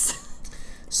tricks.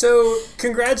 So,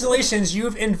 congratulations,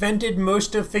 you've invented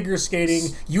most of figure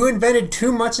skating. You invented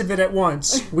too much of it at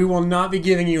once. We will not be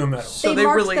giving you a medal. So They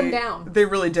marked really, them down. They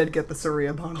really did get the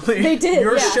Surya Bonnelly. They did.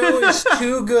 Your yeah. show is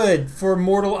too good for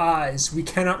mortal eyes. We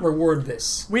cannot reward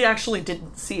this. We actually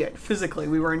didn't see it physically.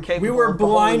 We were incapable. We were of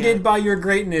beholding blinded it. by your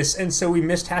greatness, and so we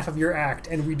missed half of your act,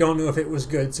 and we don't know if it was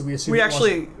good, so we assume We it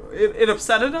actually it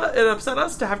upset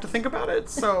us to have to think about it.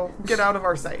 So get out of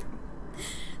our sight.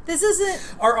 This isn't.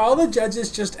 wasn't. Are all the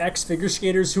judges just ex-figure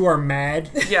skaters who are mad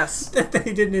Yes. that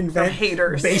they didn't invent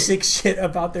haters. basic shit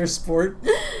about their sport?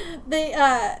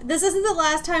 This isn't the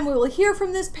last time we will hear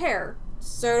from this pair,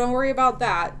 so don't worry about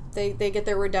that. They get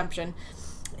their redemption.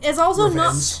 It's also not.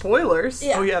 Revenge. Spoilers.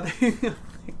 Yeah. Oh yeah, they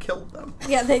killed them.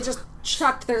 Yeah, they just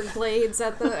chucked their blades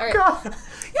at the. All right. God.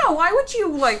 Yeah, why would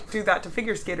you do that to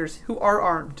figure skaters who are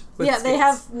armed with Yeah, they skates?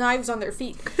 have knives on their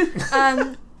feet.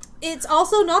 It's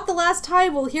also not the last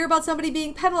time we'll hear about somebody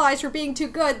being penalized for being too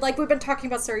good. Like we've been talking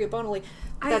about Surya Bonnelly.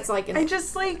 That's I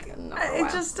just it wow.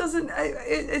 just doesn't.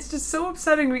 It's just so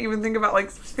upsetting to even think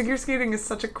about. Figure skating is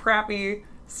such a crappy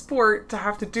sport to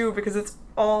have to do because it's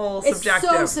all It's subjective.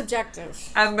 so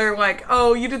subjective. And they're like,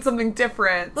 oh, you did something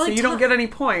different, so Like, you don't get any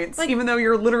points, like- even though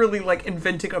you're literally, like,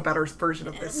 inventing a better version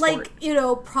of this sport. Like, you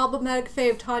know, problematic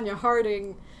fave Tanya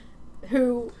Harding,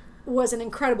 who was an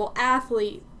incredible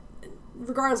athlete,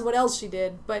 regardless of what else she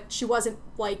did, but she wasn't,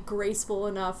 like, graceful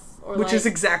enough. Or Which like, is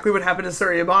exactly what happened to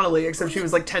Surya Bonali, except she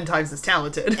was, like, 10 times as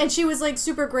talented. and she was, like,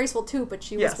 super graceful, too, but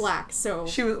she was Yes. black, so...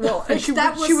 She was, well, and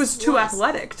Like, she was too worse.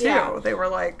 athletic, too. Yeah. They were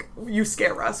like, you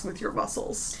scare us with your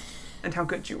muscles and how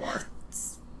good you are.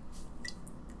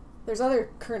 There's other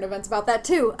current events about that,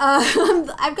 too.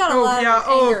 I've got a Oh, lot yeah. of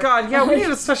Oh, anger. God. Yeah, we need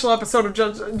a special episode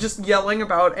of just yelling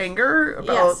about anger,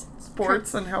 about Yes.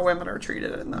 sports, and how women are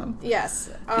treated in them. Yes.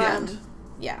 end.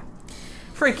 Yeah.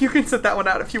 Frank, you can sit that one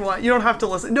out if you want. You don't have to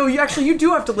listen. No, you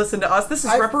do have to listen to us. This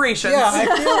is reparations. Yeah, I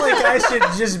feel like I should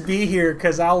just be here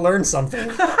because I'll learn something.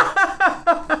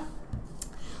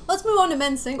 Let's move on to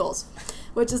men's singles,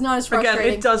 which is not as Again,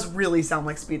 frustrating. it does really sound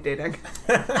like speed dating.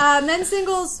 Men's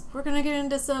singles, we're going to get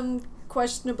into some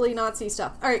questionably Nazi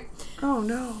stuff. All right. Oh,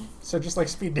 no. So just like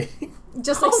speed dating.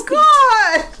 Just like Oh,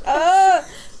 God!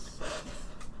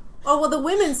 Oh, well, the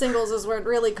women's singles is where it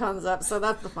really comes up, so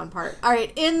that's the fun part. All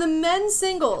right, in the men's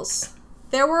singles,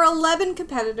 there were 11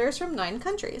 competitors from 9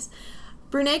 countries.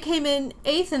 Brunei came in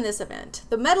 8th in this event.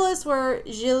 The medalists were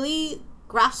Gilly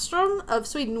Grafström of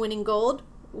Sweden winning gold,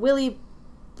 Willy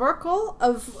Burkel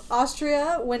of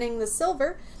Austria winning the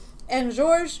silver, and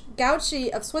Georges Gauchi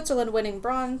of Switzerland winning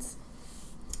bronze.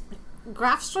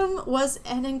 Grafström was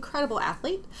an incredible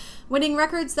athlete, winning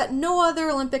records that no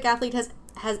other Olympic athlete has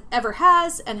ever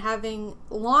and having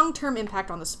long-term impact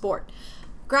on the sport.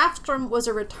 Grafström was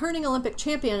a returning Olympic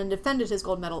champion and defended his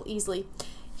gold medal easily.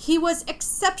 He was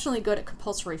exceptionally good at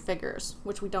compulsory figures,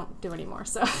 which we don't do anymore,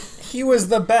 so... He was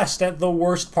the best at the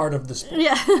worst part of the sport.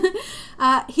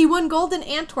 Yeah. He won gold in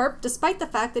Antwerp, despite the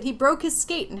fact that he broke his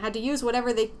skate and had to use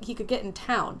whatever he could get in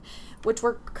town, which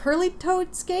were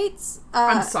curly-toed skates.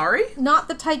 I'm sorry? Not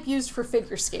the type used for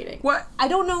figure skating. What? I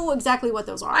don't know exactly what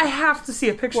those are. I have to see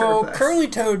a picture Well, of this.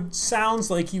 curly-toed sounds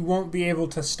like you won't be able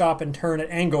to stop and turn at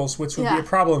angles, which would Yeah. be a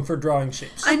problem for drawing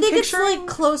shapes. I think it's picturing- like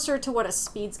closer to what a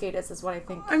speed skate is what I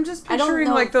think. I'm just I don't picturing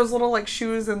know. like those little like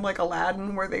shoes in like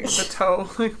Aladdin where the toe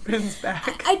like bends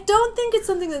back. I don't think it's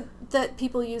something that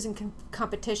people use in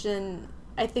competition.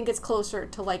 I think it's closer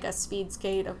to like a speed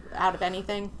skate out of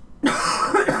anything.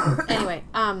 Anyway,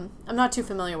 I'm not too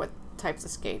familiar with types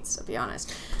of skates, to be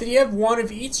honest. Did he have one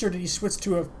of each, or did he switch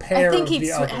to a pair I think of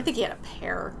the other? I think he had a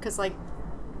pair because like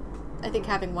I think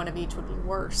having one of each would be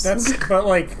worse. That's, but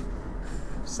like,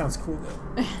 sounds cool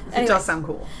though. It Anyway. does sound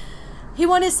cool. He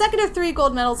won his second of 3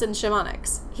 gold medals in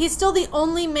Shimonics. He's still the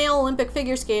only male Olympic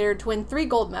figure skater to win 3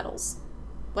 gold medals,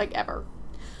 like ever.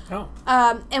 Oh.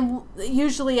 And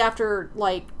usually after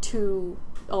like 2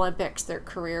 Olympics, their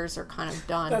careers are kind of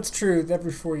done. That's true.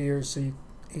 Every 4 years, so you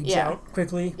age Yeah. out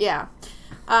quickly. Yeah.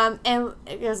 And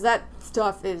because that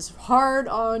stuff is hard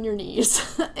on your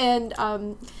knees. and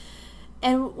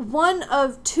one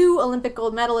of 2 Olympic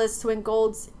gold medalists to win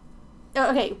golds.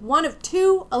 Okay, one of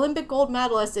 2 Olympic gold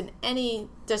medalists in any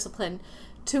discipline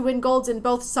to win golds in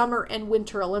both Summer and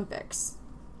Winter Olympics.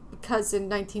 Because in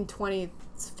 1920,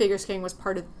 figure skating was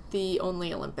part of the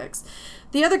only Olympics.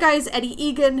 The other guy is Eddie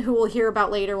Egan, who we'll hear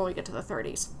about later when we get to the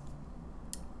 30s.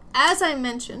 As I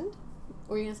mentioned,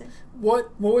 what were you going to say?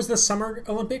 What was the Summer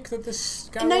Olympic that this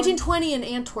guy In won? 1920 in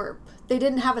Antwerp, they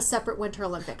didn't have a separate Winter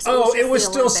Olympics. Oh, it just was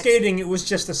the still Olympics. skating. It was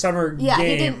just a summer Yeah, game.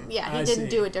 he didn't. Yeah, he I didn't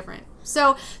see. do it different.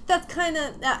 So that's kind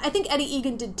of. I think Eddie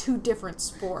Egan did 2 different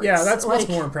sports. Yeah, that's much Like,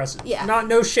 more impressive. yeah.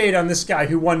 No shade on this guy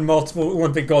who won multiple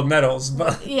Olympic gold medals,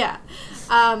 but Yeah,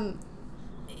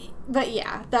 but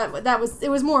yeah, it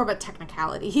was more of a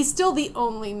technicality. He's still the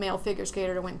only male figure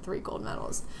skater to win 3 gold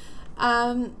medals.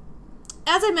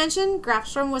 As I mentioned,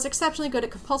 Grafström was exceptionally good at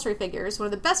compulsory figures, one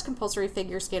of the best compulsory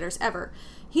figure skaters ever.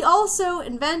 He also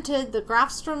invented the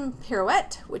Grafström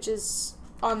pirouette, which is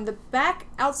on the back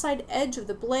outside edge of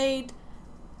the blade,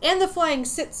 and the flying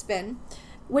sit spin,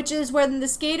 which is when the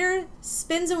skater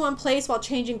spins in one place while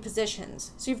changing positions.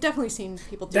 So you've definitely seen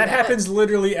people do that. that happens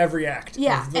literally every act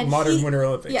Yeah, of the and modern he- Winter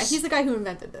Olympics. Yeah, he's the guy who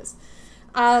invented this.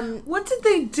 What did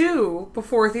they do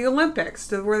before the Olympics?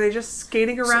 Were they just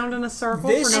skating around in a circle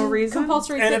this- for no And reason?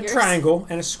 Compulsory and figures. a triangle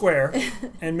and a square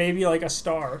and maybe like a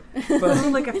star.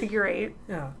 But Like a figure 8.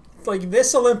 yeah, like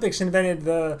this Olympics invented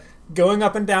the going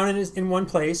up and down in one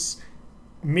place,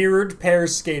 mirrored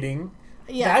pairs skating.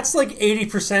 Yeah. That's like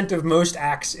 80% of most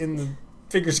acts in the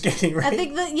figure skating, right? I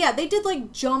think they did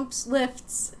like jumps and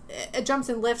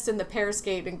lifts in the pair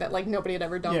skating that like nobody had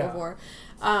ever done Yeah. before.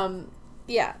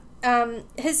 Yeah.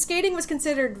 His skating was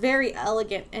considered very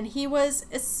elegant, and he was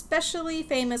especially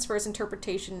famous for his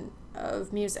interpretation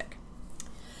of music.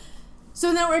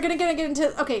 So now we're going to get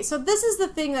into... Okay, so this is the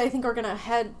thing that I think we're going to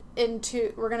head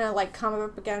into... We're going to, like, come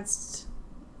up against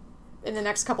in the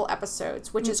next couple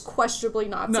episodes, which is questionably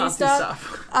Nazi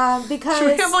stuff. Because...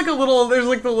 Should we have, like, a little... There's,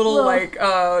 like, the little like,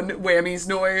 whammies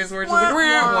noise where it's just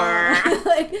like...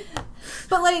 like,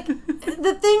 but, like,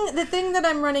 the thing that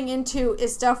I'm running into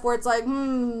is stuff where it's like,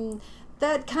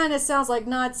 that kind of sounds like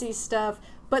Nazi stuff,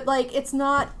 but, like, it's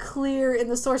not clear in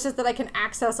the sources that I can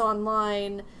access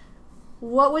online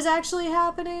what was actually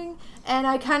happening. And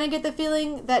I kind of get the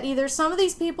feeling that either some of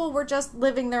these people were just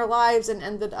living their lives and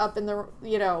ended up in the,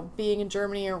 being in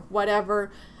Germany or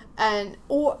whatever, and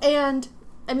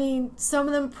I mean, some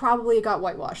of them probably got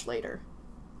whitewashed later.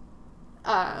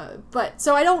 But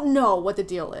so I don't know what the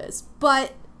deal is,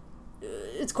 but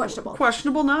it's questionable.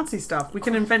 Questionable Nazi stuff. We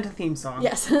can invent a theme song.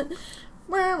 Yes. So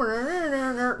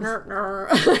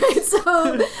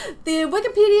the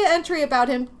Wikipedia entry about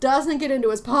him doesn't get into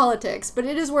his politics, but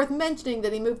it is worth mentioning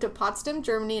that he moved to Potsdam,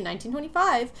 Germany in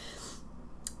 1925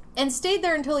 and stayed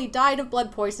there until he died of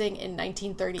blood poisoning in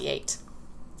 1938,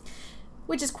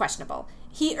 which is questionable.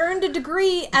 He earned a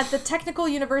degree at the Technical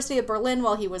University of Berlin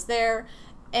while he was there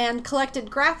and collected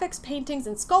graphics, paintings,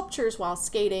 and sculptures while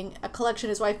skating, a collection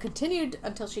his wife continued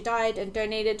until she died and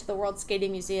donated to the World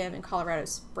Skating Museum in Colorado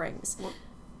Springs.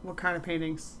 What kind of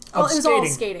paintings? Well, it was all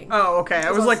skating. Oh, okay.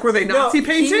 I was like, were they Nazi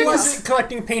paintings? He wasn't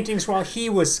collecting paintings while he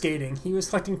was skating. He was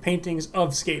collecting paintings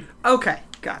of skating. Okay,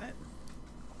 got it.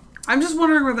 I'm just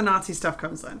wondering where the Nazi stuff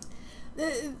comes in.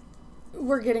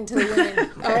 We're getting to the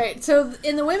women. All right, so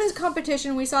in the women's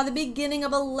competition, we saw the beginning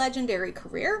of a legendary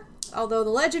career, although the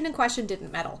legend in question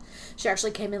didn't medal. She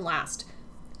actually came in last.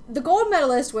 The gold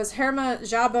medalist was Herma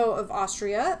Jabo of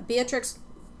Austria, Beatrix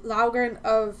Laugren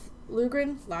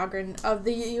of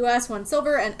the U.S. won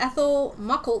silver, and Ethel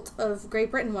Muckelt of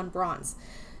Great Britain won bronze.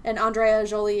 And Andrea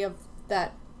Jolie of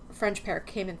that French pair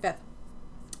came in fifth.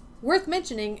 Worth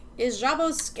mentioning is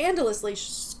Jabo's scandalously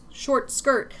short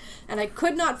skirt, and I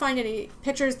could not find any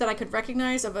pictures that I could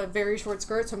recognize of a very short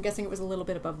skirt, so I'm guessing it was a little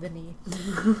bit above the knee.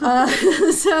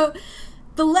 So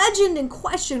the legend in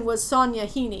question was Sonja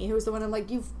Henie, who was the one I'm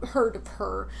like, you've heard of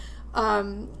her.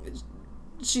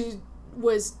 She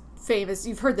was famous.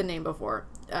 You've heard the name before,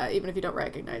 even if you don't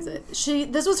recognize it.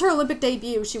 This was her Olympic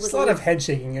debut. She was a lot of head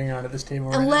shaking going on at this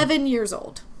table. 11 years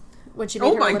old when she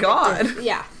made her Olympic debut.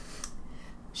 Yeah.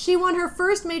 She won her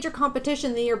first major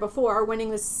competition the year before,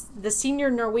 winning the Senior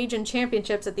Norwegian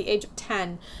Championships at the age of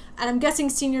 10. And I'm guessing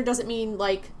senior doesn't mean,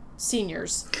 like,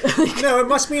 seniors. No, it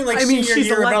must mean, like, senior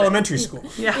year 11. of elementary school.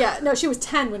 Yeah, no, she was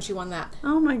 10 when she won that.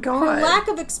 Oh, my God. Her lack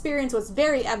of experience was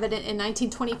very evident in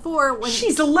 1924 when...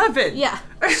 She's 11! Yeah.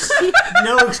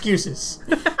 No excuses.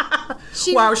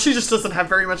 Wow, she just doesn't have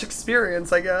very much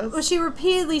experience, I guess. Well, she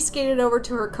repeatedly skated over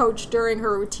to her coach during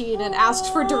her routine and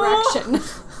asked for direction.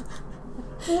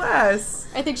 Bless.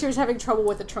 I think she was having trouble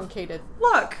with the truncated.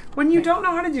 Look, when you don't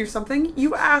know how to do something,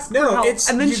 you ask for help,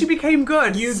 and then she became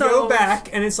good. You go back,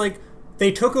 and it's like,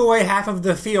 they took away half of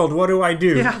the field, what do I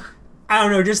do? Yeah. I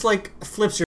don't know, just like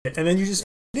flips your shit, and then you just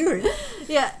do it.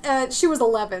 Yeah, she was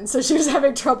 11, so she was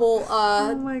having trouble,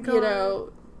 oh my God. you know...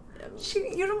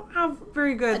 You don't have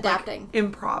very good adapting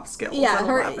improv skills.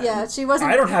 Yeah, she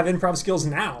wasn't... I don't have improv skills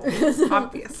now.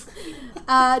 Obvious.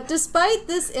 Despite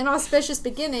this inauspicious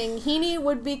beginning, Henie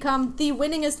would become the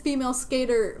winningest female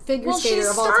figure skater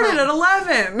of all time. She started at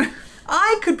 11.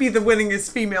 I could be the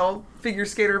winningest female figure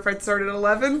skater if I'd started at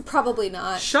 11. Probably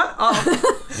not. Shut up.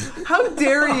 How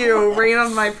dare you rain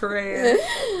on my parade.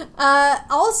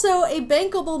 Also a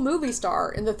bankable movie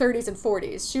star in the 30s and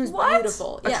 40s. She was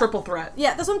beautiful. A triple threat.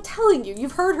 Yeah, that's what I'm telling you.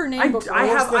 You've heard her name before.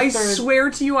 I swear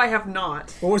to you, I have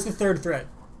not. What was the third threat?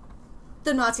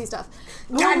 The Nazi stuff.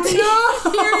 No, Frank,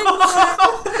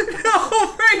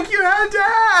 you had to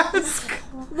ask.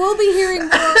 We'll be hearing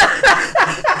more.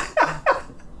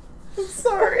 I'm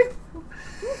sorry.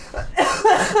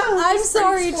 I'm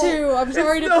sorry too. I'm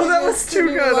sorry to No, that was too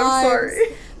good. I'm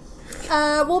sorry.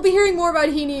 We'll be hearing more about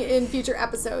Henie in future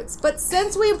episodes. But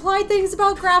since we implied things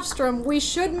about Grafstrom, we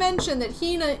should mention that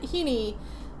Henie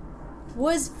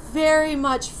was very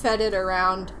much feted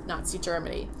around Nazi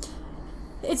Germany.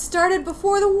 It started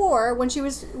before the war when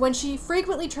she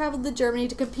frequently traveled to Germany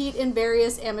to compete in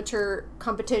various amateur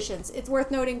competitions. It's worth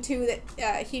noting too that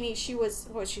Henie, was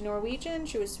she Norwegian?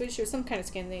 She was Swedish. She was some kind of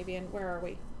Scandinavian. Where are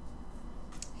we?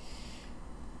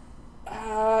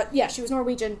 Yeah, she was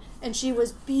Norwegian, and she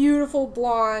was beautiful,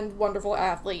 blonde, wonderful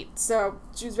athlete. So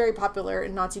she was very popular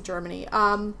in Nazi Germany.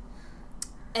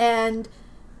 And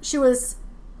she was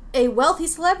a wealthy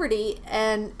celebrity,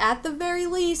 and at the very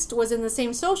least was in the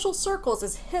same social circles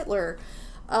as Hitler,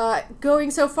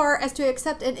 going so far as to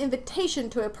accept an invitation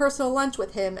to a personal lunch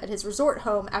with him at his resort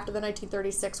home after the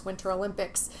 1936 Winter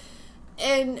Olympics.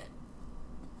 And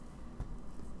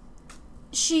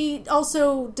she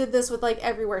also did this with, like,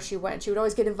 everywhere she went. She would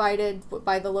always get invited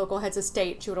by the local heads of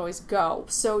state. She would always go.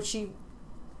 So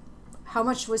how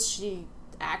much was she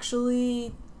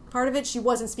actually part of it? She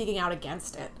wasn't speaking out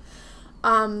against it.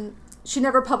 She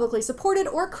never publicly supported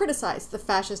or criticized the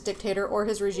fascist dictator or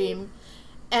his regime.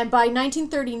 And by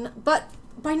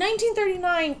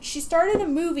 1939, she started a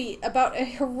movie about a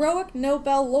heroic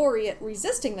Nobel laureate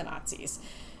resisting the Nazis.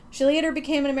 She later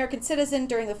became an American citizen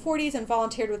during the 40s and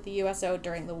volunteered with the USO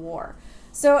during the war.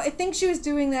 So I think she was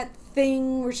doing that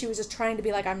thing where she was just trying to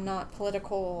be like, I'm not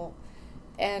political,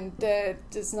 and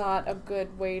it's not a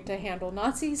good way to handle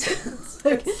Nazis.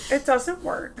 It doesn't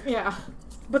work. Yeah.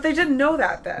 But they didn't know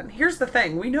that then. Here's the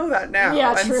thing. We know that now.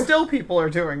 Yeah, and true. still people are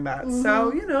doing that. Mm-hmm.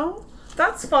 So,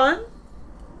 that's fun.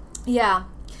 Yeah.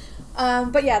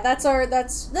 But yeah, that's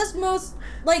most,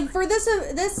 like, for this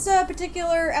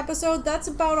particular episode, that's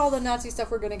about all the Nazi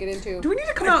stuff we're going to get into. Do we need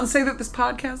to come out and say that this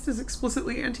podcast is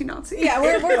explicitly anti-Nazi? Yeah,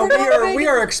 we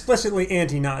are explicitly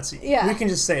anti-Nazi. Yeah. We can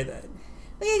just say that.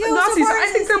 Nazis, I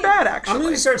think they're bad, actually. I'm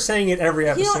going to start saying it every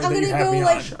episode I'm that you gonna have go, me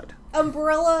like, on.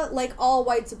 umbrella, like, all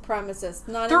white supremacists.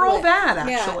 They're all bad,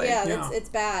 actually. Yeah. It's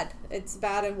bad. It's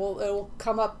bad, and it'll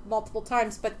come up multiple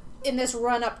times, but in this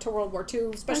run up to World War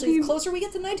II, especially the closer we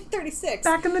get to 1936.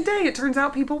 Back in the day, it turns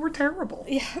out people were terrible.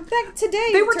 Yeah, back today,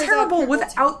 they were terrible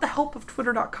without the help of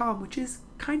Twitter.com, which is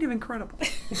kind of incredible.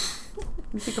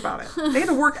 When you think about it. They had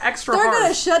to work extra hard. They're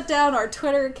going to shut down our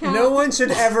Twitter account. No one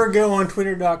should ever go on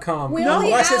Twitter.com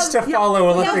unless it's to follow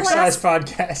Olympic Size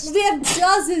Podcast. We have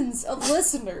dozens of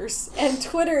listeners, and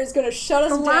Twitter is going to shut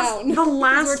us down. The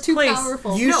last we're too place.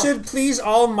 Powerful. You should please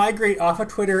all migrate off of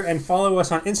Twitter and follow us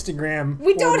on Instagram.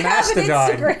 We don't have an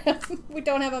Mastodon. Instagram. We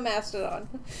don't have a Mastodon.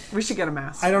 We should get a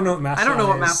Mastodon. I don't know what Mastodon is. I don't know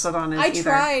what Mastodon is either.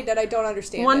 Tried, and I don't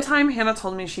understand One it. time, Hannah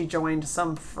told me she joined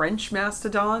some French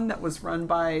Mastodon that was run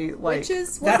by, like... Witches?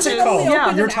 That's a cult.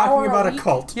 Yeah. You're talking about a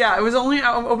cult. Yeah, it was only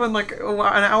open, like, an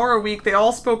hour a week. They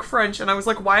all spoke French, and I was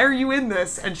like, why are you in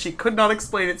this? And she could not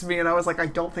explain it to me, and I was like, I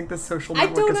don't think this social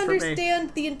network is for me. I don't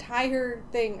understand the entire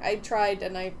thing. I tried,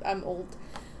 and I'm old.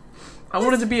 I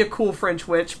wanted to be a cool French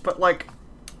witch, but, like,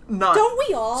 not don't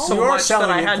we all? so much that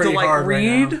I had to, like,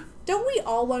 read. Right, don't we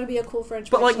all want to be a cool French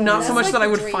witch? But, like, not so much like that I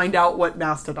would dream. find out what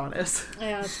Mastodon is.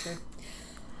 Yeah, that's true.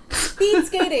 Speed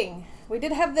skating. We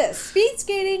did have this. Speed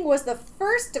skating was the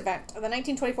first event of the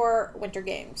 1924 Winter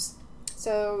Games.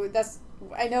 So that's...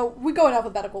 I know we go in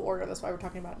alphabetical order. That's why we're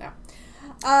talking about it now.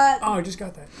 I just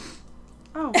got that.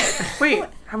 Oh, wait.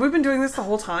 Have we been doing this the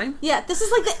whole time? Yeah, this is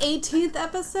like the 18th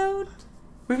episode.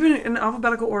 We've been in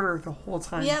alphabetical order the whole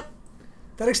time. Yep.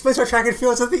 That explains our track and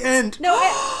fields at the end. No,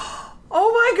 oh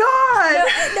my god!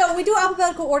 No, we do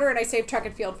alphabetical order, and I save track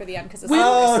and field for the end because it's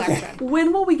the section.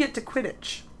 When will we get to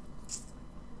Quidditch?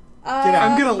 Get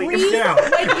out. I'm gonna leave. Get out.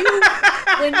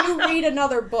 When you read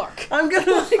another book. I'm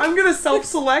gonna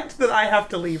self-select that I have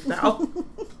to leave now.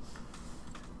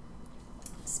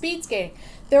 Speed skating.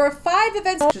 There are 5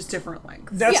 events. Just different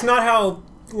lengths. That's not how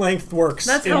length works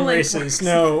in races.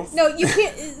 No, you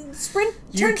can't sprint.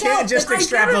 You can't just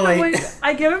extrapolate.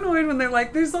 I get annoyed when they're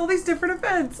like, "There's all these different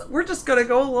events. We're just gonna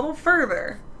go a little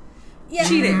further." Yeah,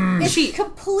 cheating. It's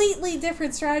completely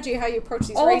different strategy how you approach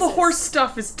these all races. the horse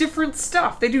stuff is different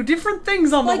stuff. They do different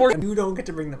things on the horse. You don't get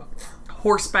to bring them up.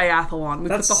 Horse biathlon. We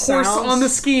put the horse on the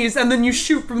skis and then you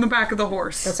shoot from the back of the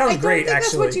horse. That sounds great, actually.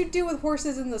 That's what you do with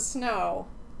horses in the snow.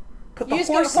 Put You just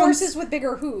get horses with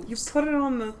bigger hooves. You put it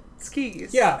on the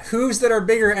skis. Yeah, hooves that are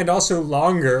bigger and also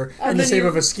longer in the shape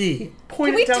of a ski.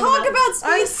 Can we talk about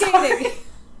speed skating?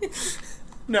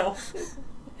 No.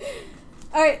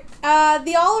 All right,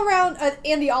 the all-around.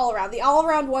 The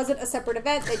all-around wasn't a separate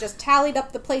event. They just tallied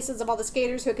up the places of all the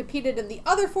skaters who competed in the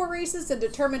other 4 races and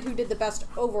determined who did the best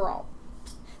overall.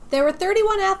 There were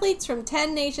 31 athletes from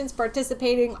 10 nations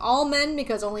participating, all men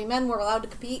because only men were allowed to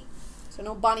compete. So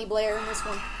no Bonnie Blair in this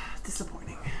one.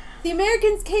 Disappointing. The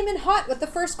Americans came in hot with the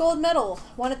first gold medal,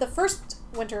 won at the first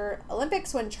Winter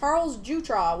Olympics when Charles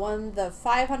Jutra won the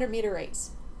 500-meter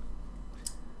race.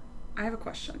 I have a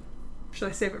question. Should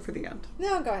I save it for the end?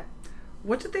 No, go ahead.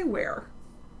 What did they wear?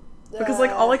 Because,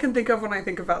 like, all I can think of when I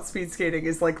think about speed skating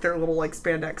is, like, their little, like,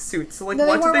 spandex suits. So, like,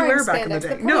 what did they wear back in the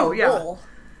day? No, yeah. Wool.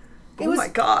 Oh my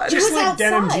god. Just like outside.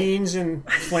 denim jeans and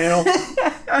flannel.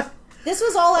 This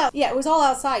was all out. Yeah, it was all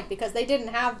outside because they didn't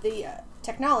have the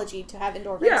technology to have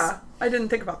indoor race. Yeah, I didn't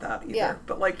think about that either. Yeah.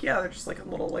 But like, yeah, they're just like a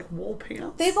little like wool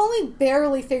pants. They've only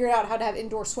barely figured out how to have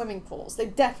indoor swimming pools. They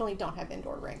definitely don't have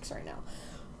indoor rinks right now.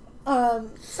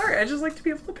 Sorry, I just like to be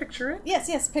able to picture it.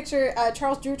 Yes. Picture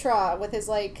Charles Dutra with his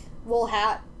like wool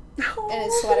hat and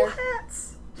his little sweater.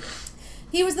 hats.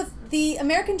 He was the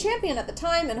American champion at the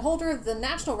time and holder of the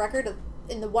national record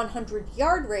in the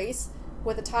 100-yard race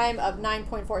with a time of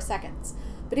 9.4 seconds.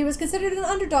 But he was considered an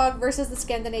underdog versus the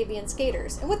Scandinavian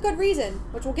skaters, and with good reason,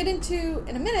 which we'll get into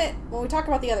in a minute when we talk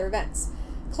about the other events.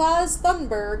 Claes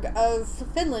Thunberg of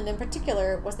Finland in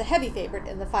particular was the heavy favorite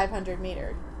in the 500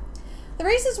 meter. The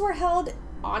races were held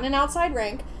on an outside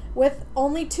rink with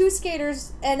only two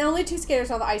skaters on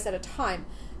the ice at a time.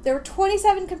 There were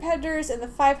 27 competitors in the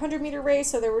 500 meter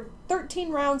race, so there were 13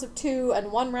 rounds of 2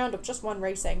 and 1 round of just 1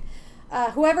 racing.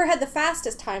 Whoever had the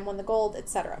fastest time won the gold,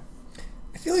 etc.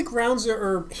 I feel like rounds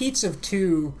or heats of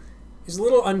 2 is a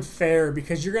little unfair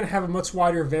because you're going to have a much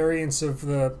wider variance of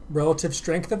the relative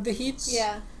strength of the heats.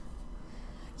 Yeah.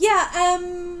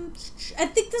 I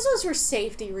think this was for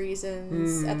safety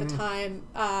reasons at the time.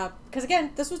 Because,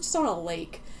 again, this was just on a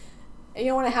lake. And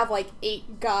you don't want to have, like,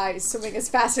 8 guys swimming as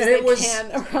fast as they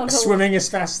can around a swimming as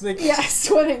fast as they can. Yeah,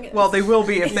 swimming. Well, they will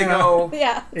be if they go.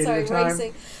 Yeah, sorry, at a time.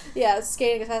 racing. Yeah,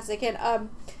 skating as fast as they can.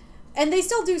 And they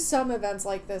still do some events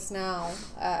like this now,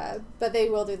 but they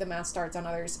will do the mass starts on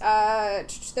others.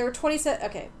 There were 27...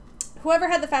 Okay. Whoever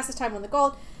had the fastest time won the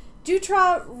gold.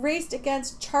 Dutra raced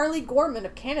against Charlie Gorman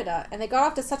of Canada, and they got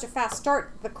off to such a fast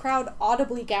start, the crowd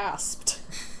audibly gasped.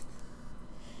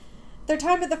 Their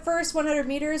time at the first 100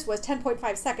 meters was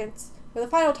 10.5 seconds, with a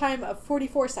final time of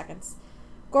 44 seconds.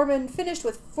 Gorman finished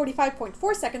with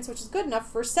 45.4 seconds, which is good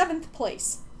enough for 7th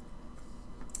place.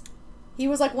 He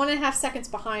was like 1.5 seconds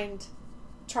behind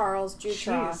Charles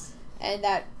Dutra, and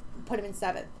that put him in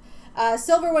 7th.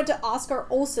 Silver went to Oscar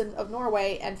Olsen of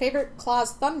Norway, and favorite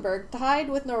Claes Thunberg tied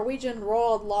with Norwegian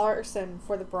Roald Larsen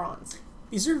for the bronze.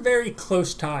 These are very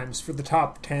close times for the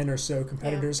top 10 or so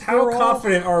competitors. Yeah. How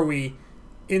confident are we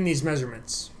in these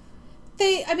measurements?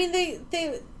 They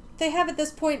have at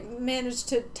this point managed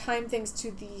to time things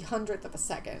to the 100th of a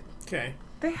second. Okay.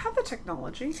 They have the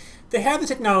technology. They have the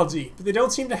technology, but they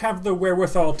don't seem to have the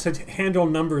wherewithal to handle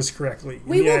numbers correctly.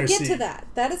 We will get to that.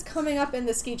 That is coming up in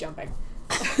the ski jumping.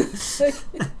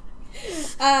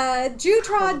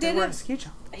 Dutra didn't... ski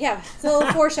jump. Yeah, it's a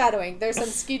little foreshadowing. There's some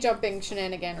ski jumping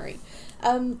shenaniganery.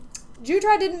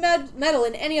 Dutra didn't medal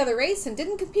in any other race and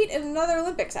didn't compete in another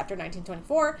Olympics after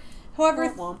 1924. However,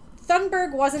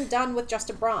 Thunberg wasn't done with just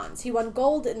a bronze. He won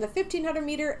gold in the 1,500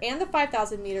 meter and the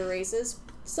 5,000 meter races,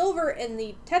 silver in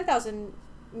the 10,000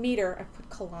 meter. I put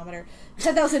kilometer.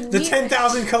 10,000 The meter.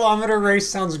 10,000 kilometer race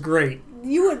sounds great.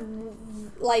 You would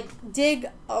dig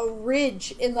a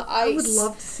ridge in the ice. I would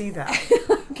love to see that.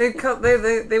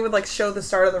 They would like show the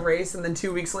start of the race, and then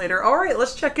 2 weeks later, all right,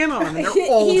 let's check in on him. And they're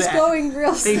all He's dead. going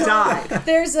real slow. They died.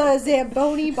 There's a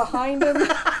Zamboni behind him,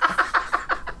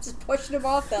 just pushing him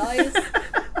off the ice.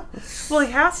 Well,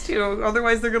 he has to,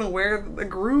 otherwise they're gonna wear the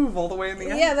groove all the way in the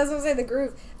end. Yeah, that's what I'm saying. The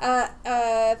groove.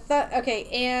 Okay,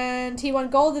 and he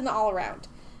won gold in the all-around.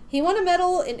 He won a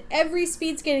medal in every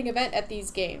speed skating event at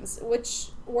these games, which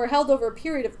were held over a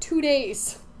period of 2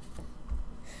 days.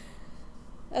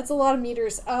 That's a lot of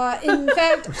meters. In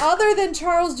fact, other than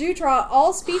Charles Dutra,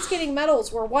 all speed skating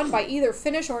medals were won by either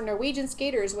Finnish or Norwegian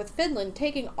skaters, with Finland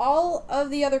taking all of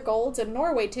the other golds and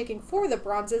Norway taking 4 of the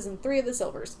bronzes and 3 of the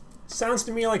silvers. Sounds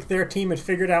to me like their team had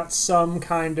figured out some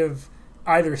kind of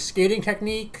either skating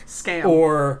technique Scam.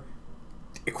 or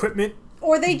equipment,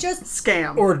 Or they just...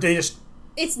 Scam. or they just...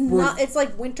 It's not. It's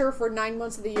like winter for 9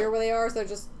 months of the year where they are, so they're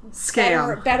just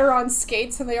Scam. better on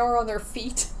skates than they are on their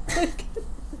feet.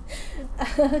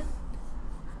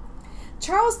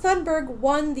 Charles Thunberg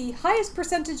won the highest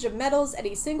percentage of medals at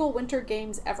a single Winter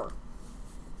Games ever.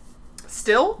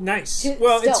 Still? Nice. Still.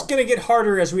 Well, it's going to get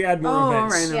harder as we add more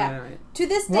events. Right, Yeah. right. To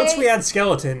this day, Once we add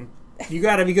skeleton, you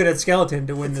got to be good at skeleton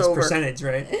to win It's this over. percentage,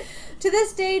 right? to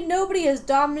this day, nobody has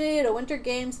dominated a Winter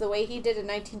Games the way he did in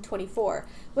 1924.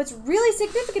 What's really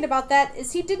significant about that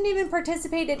is he didn't even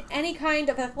participate in any kind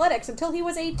of athletics until he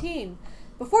was 18.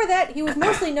 Before that, he was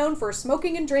mostly known for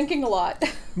smoking and drinking a lot.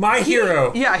 My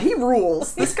hero. Yeah, he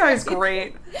rules. This guy's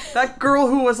great. That girl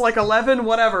who was like 11,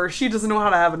 whatever, she doesn't know how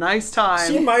to have a nice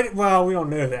time. She might, well, we don't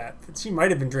know that, but she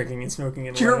might have been drinking and smoking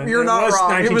in You're London. not It was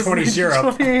wrong. 1920 it was Europe.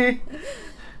 1920.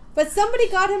 But somebody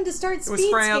got him to start It speed was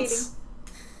France. skating.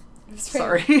 It was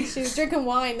Sorry. France. She was drinking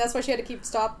wine. That's why she had to keep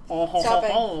stopping.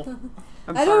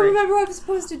 I'm I don't sorry. remember what I'm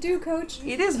supposed to do, Coach.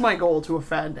 It is my goal to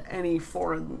offend any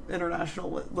foreign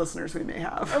international listeners we may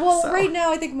have. Well, so. right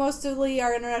now, I think mostly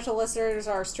our international listeners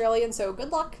are Australian, so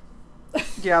good luck.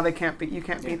 Yeah, they can't beat. You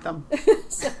can't beat them.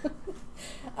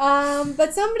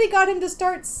 But somebody got him to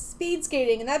start speed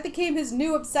skating, and that became his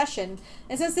new obsession.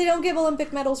 And since they don't give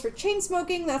Olympic medals for chain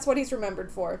smoking, that's what he's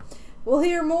remembered for. We'll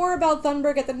hear more about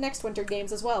Thunberg at the next Winter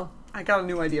Games as well. I got a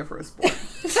new idea for a sport.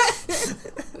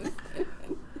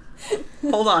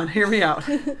 Hold on, hear me out.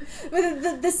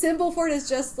 But the symbol for it is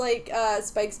just like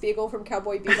Spike Spiegel from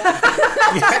Cowboy Bebop.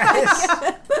 Yes.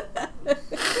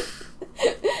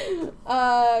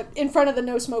 In front of the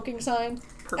no smoking sign.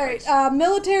 Perfect. All right,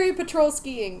 military patrol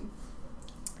skiing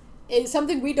is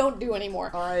something we don't do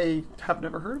anymore. I have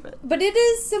never heard of it. But it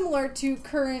is similar to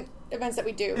current events that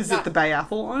we do. Is it the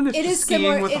biathlon? It's It just is skiing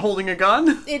similar- with it- holding a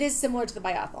gun? It is similar to the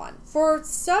biathlon. For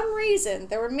some reason,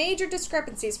 there were major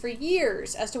discrepancies for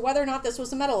years as to whether or not this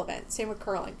was a medal event. Same with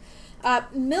curling.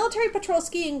 Military patrol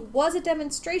skiing was a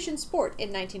demonstration sport in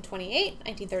 1928,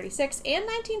 1936, and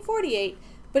 1948,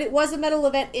 but it was a medal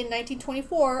event in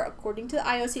 1924, according to the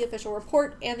IOC official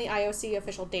report and the IOC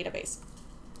official database.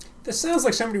 This sounds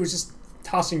like somebody was just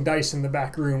tossing dice in the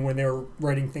back room when they were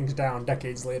writing things down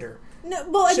decades later. No,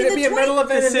 well, I Should mean, it be a medal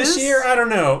event in this is? year? I don't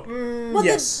know. Well,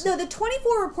 Yes. the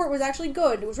 24 report was actually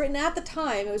good. It was written at the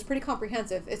time. It was pretty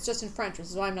comprehensive. It's just in French, which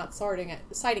is why I'm not citing it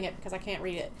because I can't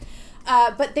read it.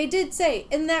 But they did say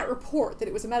in that report that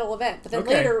it was a medal event. But then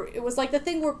Okay. later, it was like the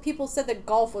thing where people said that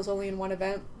golf was only in one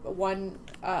event, one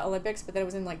Olympics, but then it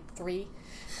was in like 3.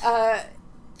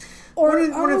 Or What if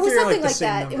it was they're, like, something the like same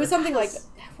that. number? It was something like...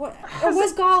 Or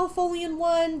was golf only in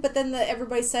one, but then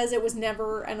everybody says it was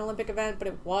never an Olympic event, but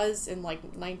it was in like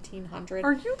 1900.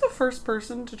 Are you the first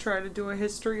person to try to do a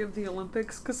history of the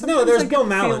Olympics? Because No, there's Bill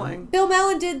Mallon. Bill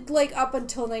Mallon did like up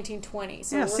until 1920.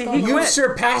 So Yeah, we're see, going he You've quit.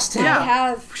 surpassed him. I Yeah.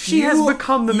 have. She has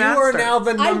become the master. You are now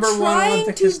the I'm number one trying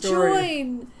Olympic to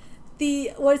historian. join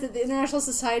the International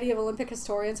Society of Olympic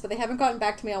Historians, but they haven't gotten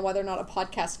back to me on whether or not a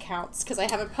podcast counts because I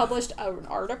haven't published an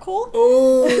article.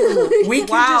 Oh, we can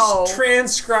Wow. just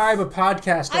transcribe a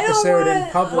podcast I don't episode and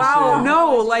wanna- publish Wow, it.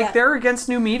 no, Yeah. like they're against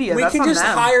new media. We That's can on just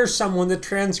them. hire someone to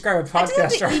transcribe a I just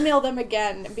have podcast. to email them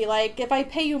again and be like, if I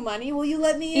pay you money, will you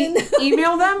let me in?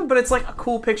 Email them, but it's like a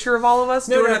cool picture of all of us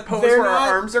No, doing no, a pose they're where not-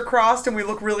 our arms are crossed and we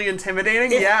look really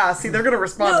intimidating. If- Yeah, see, they're gonna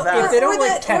respond to No, that. If they don't or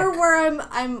like tech. or where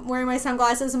I'm wearing my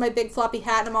sunglasses and my big floppy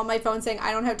hat and I'm on my phone saying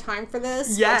I don't have time for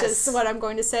this. Yes. Which is what I'm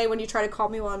going to say when you try to call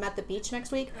me while I'm at the beach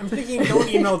next week. I'm thinking don't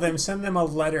email them, send them a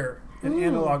letter, an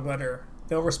analog letter.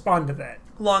 They'll respond to that.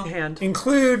 Longhand.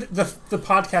 Include the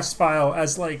podcast file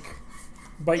as like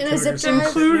In a bytecode zip or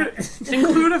something. drive?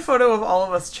 Include a photo of all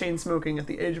of us chain smoking at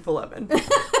the age of 11.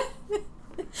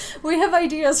 We have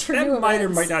ideas for That new might or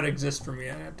events. might not exist for me.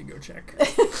 I have to go check.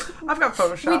 I've got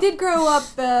Photoshop. We did grow up.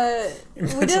 We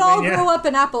did all Pennsylvania. grow up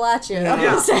in Appalachia. Yeah. I'm Yeah,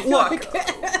 gonna say. look,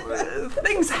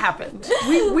 things happened.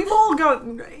 We've all got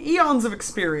eons of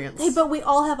experience. Hey, but we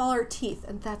all have all our teeth,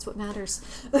 and that's what matters.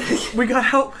 We got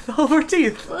help with all of our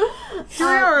teeth. Here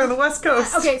we are on the West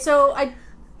Coast. Okay, so I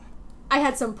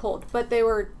had some pulled, but they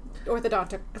were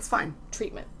orthodontic It's fine.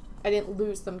 treatment. I didn't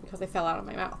lose them because they fell out of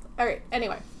my mouth. All right.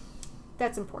 Anyway,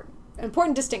 that's important.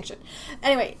 Important distinction.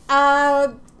 Anyway,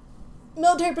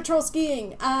 military patrol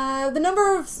skiing. A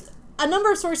number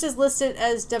of sources list it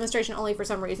as demonstration only for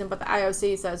some reason, but the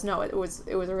IOC says no. It was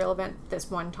a real event this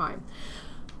one time.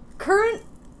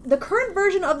 The current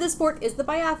version of this sport is the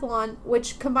biathlon,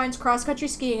 which combines cross-country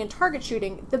skiing and target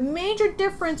shooting. The major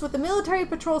difference with the military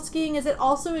patrol skiing is it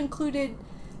also included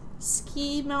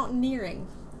ski mountaineering.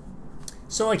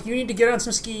 So like you need to get on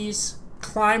some skis,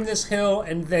 climb this hill,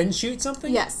 and then shoot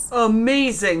something? Yes.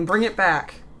 Amazing. Bring it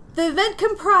back. The event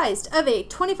comprised of a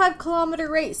 25-kilometer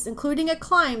race, including a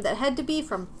climb that had to be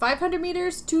from 500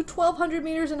 meters to 1,200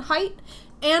 meters in height,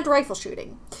 and rifle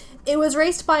shooting. It was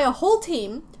raced by a whole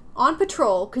team on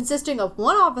patrol consisting of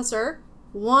one officer,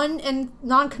 one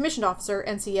non-commissioned officer,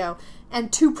 NCO,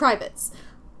 and 2 privates.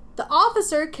 The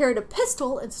officer carried a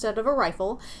pistol instead of a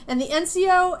rifle, and the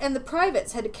NCO and the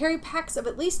privates had to carry packs of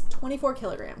at least 24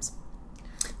 kilograms.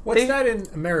 What's that in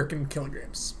American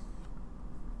kilograms?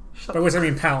 By which I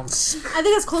mean pounds. I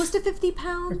think it's close to 50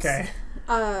 pounds. Okay.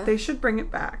 They should bring it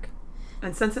back.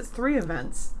 And since it's 3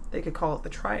 events, they could call it the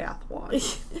triathlon.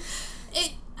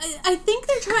 I think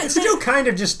they're trying. It's still kind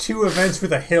of just 2 events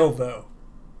with a hill, though.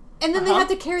 And then they have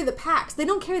to carry the packs. They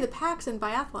don't carry the packs in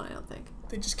biathlon, I don't think.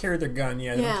 They just carry their gun,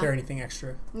 yeah. They Yeah. don't carry anything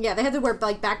extra. Yeah, they have to wear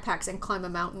like backpacks and climb a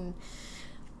mountain.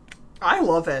 I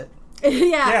love it.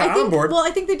 Yeah, I'm on board. Well, I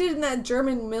think they did in that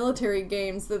German military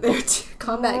games that they're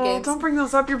combat Oh, games. don't bring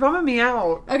those up. You're bumming me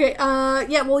out. Okay,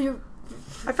 yeah, well, you're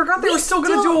I forgot they were still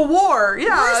going to still- do a war.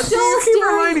 Yeah, We're still you keep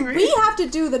steering. reminding me. We have to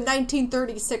do the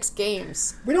 1936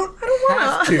 games. We don't wanna.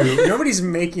 have to. Nobody's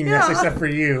making this Yeah. except for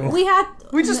you.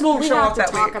 We just won't show have up to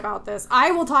that talk week. about this.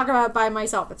 I will talk about it by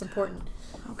myself. It's important.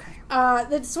 Okay.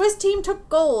 The Swiss team took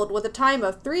gold with a time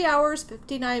of 3 hours,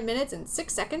 59 minutes, and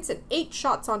 6 seconds, and 8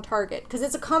 shots on target. Because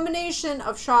it's a combination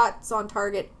of shots on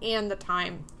target and the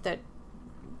time that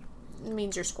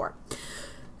means your score.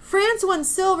 France won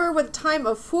silver with a time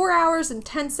of 4 hours and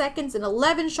 10 seconds and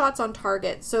 11 shots on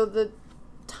target. So the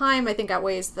time, I think,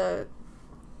 outweighs the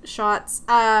shots.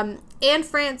 And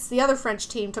France, the other French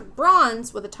team, took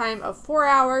bronze with a time of 4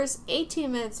 hours,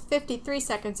 18 minutes, 53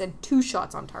 seconds, and 2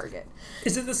 shots on target.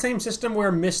 Is it the same system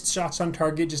where missed shots on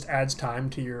target just adds time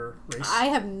to your race? I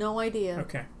have no idea.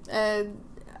 Okay.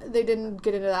 They didn't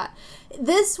get into that.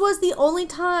 This was the only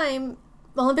time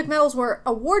Olympic medals were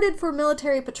awarded for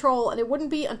military patrol, and it wouldn't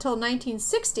be until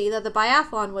 1960 that the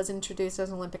biathlon was introduced as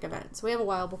an Olympic event. So we have a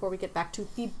while before we get back to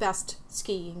the best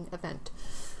skiing event.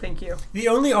 Thank you. The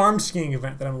only armed skiing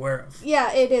event that I'm aware of.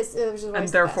 Yeah, it is. It was always And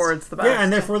the therefore best. it's the best. Yeah,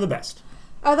 and therefore the best.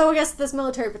 Although I guess this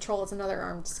military patrol is another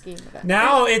armed skiing event.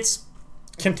 Now it's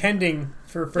contending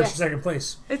for first Yes. or second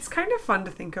place. It's kind of fun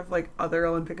to think of like other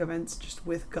Olympic events just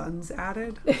with guns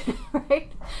added.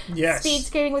 Right? Yes. Speed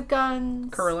skating with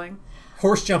guns. Curling.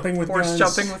 Horse jumping with Horse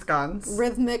guns. jumping with guns.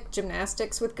 Rhythmic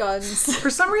gymnastics with guns. For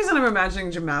some reason, I'm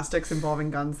imagining gymnastics involving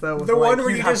guns, though. With The one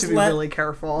where you'd you have just to be let- really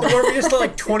careful. Or we just let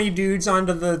like 20 dudes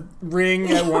onto the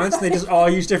ring at once. They just all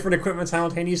use different equipment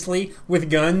simultaneously with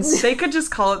guns. They could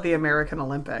just call it the American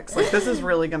Olympics. Like, this is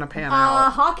really going to pan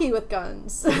out. Hockey with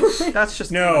guns. That's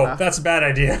just No, Canada. that's a bad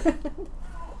idea.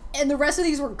 And the rest of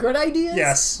these were good ideas?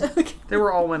 Yes. Okay. They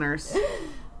were all winners.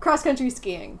 Cross-country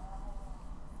skiing.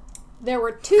 There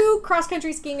were 2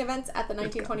 cross-country skiing events at the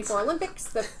 1924 Olympics.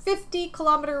 The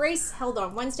 50-kilometer race held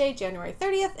on Wednesday, January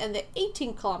 30th, and the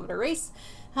 18-kilometer race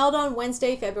held on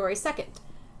Wednesday, February 2nd.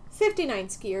 59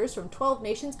 skiers from 12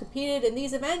 nations competed in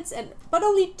these events, but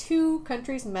only 2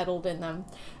 countries medaled in them,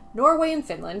 Norway and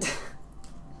Finland.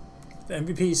 The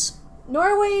MVPs.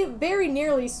 Norway very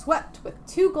nearly swept with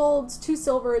 2 golds, 2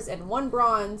 silvers, and 1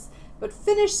 bronze, but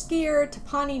Finnish skier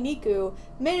Tapani Niku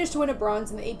managed to win a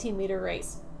bronze in the 18-meter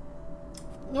race.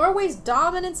 Norway's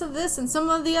dominance of this and some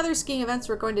of the other skiing events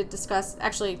we're going to discuss.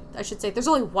 Actually, I should say there's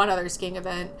only one other skiing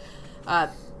event,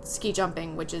 ski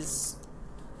jumping, which is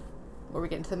where we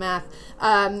get into the math.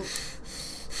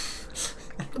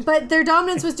 But their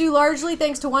dominance was due largely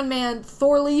thanks to one man,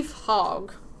 Thorleif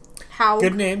Haug.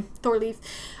 Good name. Thorleif.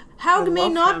 Haug may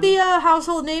love not him. be a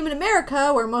household name in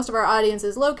America, where most of our audience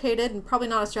is located, and probably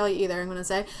not Australia either, I'm going to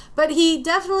say. But he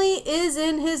definitely is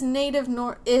in his native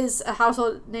is a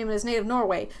household name in his native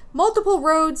Norway. Multiple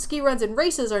roads, ski runs, and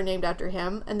races are named after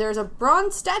him, and there's a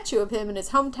bronze statue of him in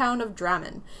his hometown of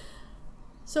Drammen.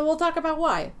 So we'll talk about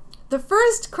why. The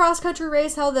first cross-country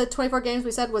race held at the 24 Games,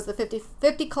 we said, was the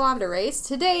 50-kilometer race.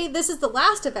 Today, this is the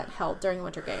last event held during the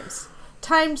Winter Games.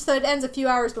 Timed so it ends a few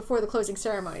hours before the closing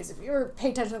ceremonies. If you ever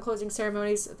pay attention to the closing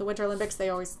ceremonies at the Winter Olympics, they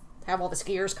always have all the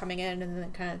skiers coming in and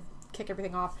then kind of kick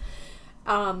everything off.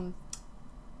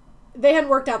 They hadn't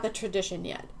worked out the tradition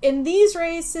yet. In these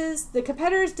races, the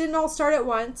competitors didn't all start at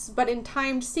once, but in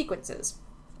timed sequences.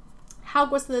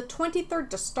 Haug was the 23rd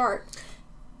to start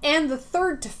and the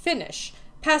 3rd to finish,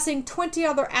 passing 20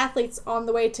 other athletes on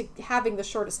the way to having the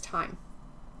shortest time.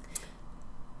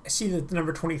 I see that the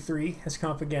number 23 has come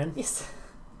up again. Yes.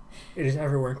 It is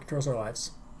everywhere and controls our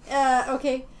lives.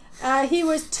 Okay. He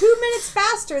was 2 minutes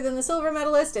faster than the silver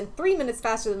medalist and 3 minutes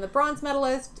faster than the bronze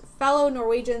medalist. Fellow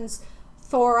Norwegians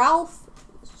Thoralf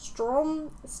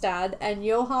Stromstad and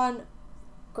Johan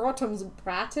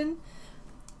Grottumsbraten.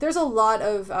 There's a lot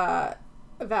of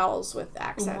vowels with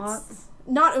accents. Umlauts?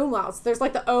 Not umlauts. There's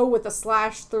like the O with the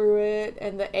slash through it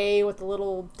and the A with the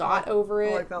little dot over I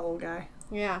it. like that little guy.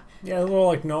 Yeah. Yeah, a little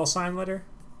like null sign letter.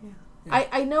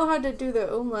 I know how to do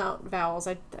the umlaut vowels.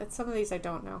 Some of these I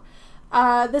don't know.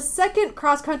 The second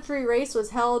cross-country race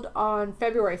was held on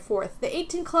February 4th. The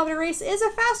 18-kilometer race is a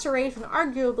faster race and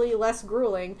arguably less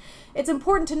grueling. It's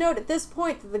important to note at this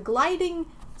point that the gliding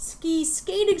ski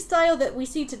skating style that we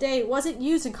see today wasn't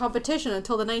used in competition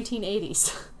until the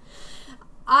 1980s.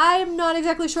 I'm not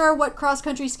exactly sure what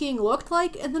cross-country skiing looked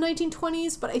like in the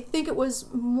 1920s, but I think it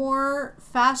was more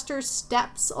faster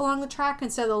steps along the track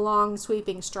instead of the long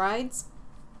sweeping strides.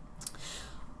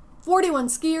 41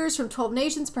 skiers from 12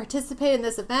 nations participated in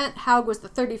this event. Haug was the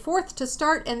 34th to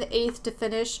start and the 8th to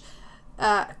finish.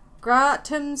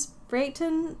 Grottumsbraten,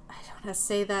 I don't know how to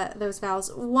say those vowels,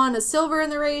 won a silver in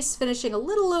the race, finishing a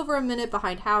little over a minute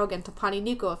behind Haug, and Tapani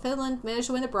Niku of Finland managed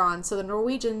to win the bronze, so the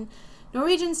Norwegians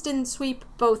didn't sweep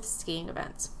both skiing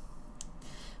events.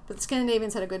 But the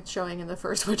Scandinavians had a good showing in the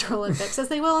first Winter Olympics, as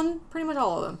they will in pretty much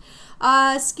all of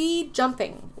them. Ski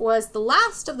jumping was the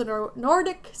last of the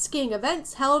Nordic skiing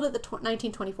events held at the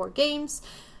 1924 Games,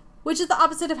 which is the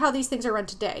opposite of how these things are run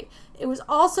today. It was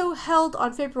also held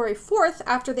on February 4th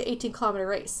after the 18-kilometer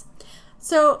race.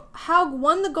 So Haug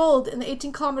won the gold in the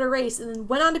 18-kilometer race and then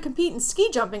went on to compete in ski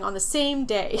jumping on the same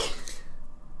day.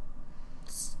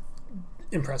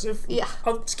 Impressive. Yeah.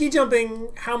 Ski jumping,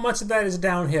 how much of that is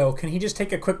downhill? Can he just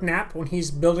take a quick nap when he's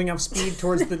building up speed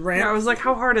towards the ramp? Yeah, I was like,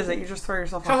 how hard is it? You just throw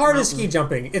yourself off How the hard is mountain. ski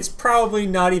jumping? It's probably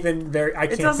not even very... I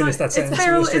can't finish that sentence.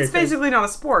 It's basically not a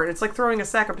sport. It's like throwing a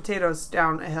sack of potatoes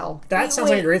down a hill. That sounds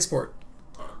like a great sport.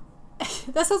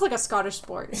 That sounds like a Scottish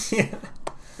sport. Yeah.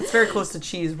 It's very close to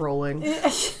cheese rolling.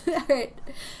 Alright.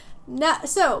 Now,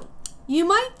 so, you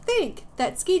might think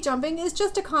that ski jumping is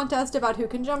just a contest about who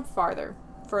can jump farther.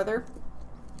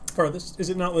 Farthest. Is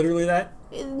it not literally that?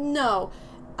 No.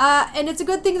 And it's a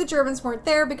good thing the Germans weren't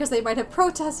there because they might have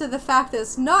protested the fact that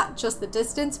it's not just the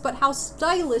distance, but how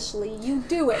stylishly you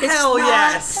do it. Hell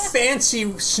yes!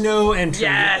 Fancy snow entry.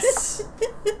 Yes!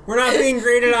 We're not being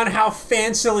graded on how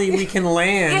fancily we can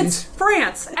land. It's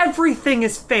France. Everything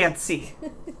is fancy.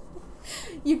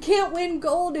 You can't win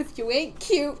gold if you ain't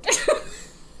cute.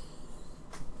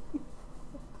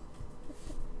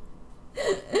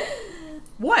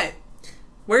 What?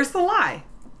 Where's the lie?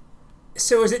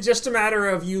 So is it just a matter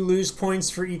of you lose points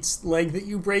for each leg that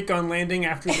you break on landing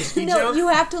after the ski No, jump? you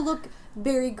have to look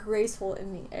very graceful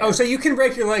in the air. Oh, so you can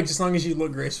break your legs as long as you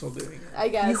look graceful doing it. I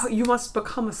guess. You must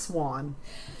become a swan.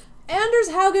 Anders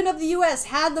Haugen of the U.S.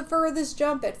 had the furthest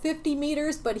jump at 50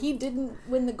 meters, but he didn't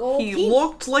win the gold. He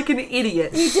looked like an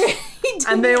idiot. He did.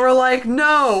 And they were like,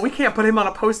 no, we can't put him on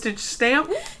a postage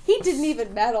stamp. He didn't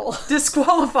even medal.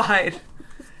 Disqualified.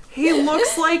 He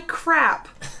looks like crap.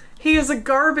 He is a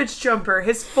garbage jumper.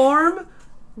 His form,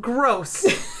 gross.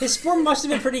 His form must have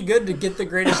been pretty good to get the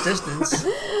greatest distance.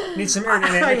 Need some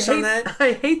aerodynamics on that.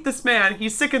 I hate this man. He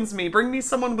sickens me. Bring me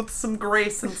someone with some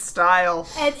grace and style.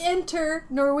 And enter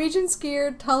Norwegian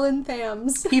skier Tullen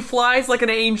Thams. He flies like an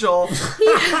angel.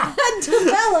 He had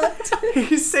developed.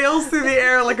 He sails through the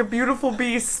air like a beautiful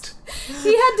beast.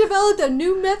 He had developed a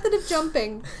new method of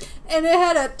jumping, and it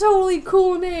had a totally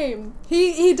cool name.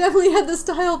 He definitely had the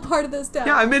style part of this down.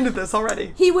 Yeah, I'm into this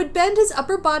already. He would bend his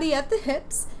upper body at the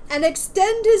hips and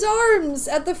extend his arms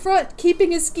at the front,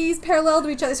 keeping his skis parallel to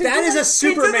each other. So That is a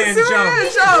Superman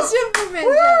jump. Superman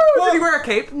Woo! jump. Did he wear a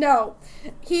cape? No.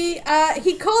 He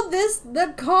called this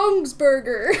the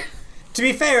Kongsberger. To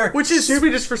be fair, Which is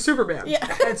Swedish for Superman. Yeah.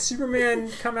 had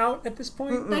Superman come out at this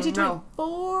point?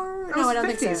 1924? That No, was I don't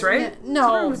think 50s, so. right?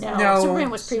 No, Superman no. Superman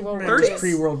was pre-World War II. 30s?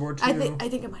 Pre-World War II. I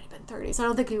think it might have been 30s. I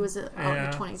don't think he was out in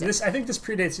the 20s. I think this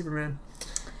predates Superman.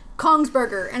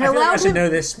 Kongsberger, and I feel like I allowed should him. know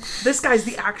this. This guy's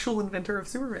the actual inventor of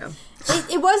Superman.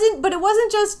 It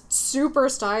wasn't just super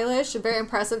stylish and very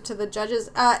impressive to the judges.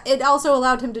 It also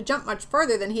allowed him to jump much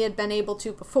further than he had been able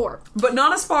to before. But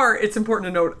not as far, it's important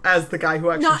to note, as the guy who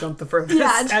actually jumped the furthest.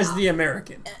 Yeah, As the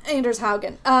American. Anders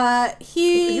Haugen.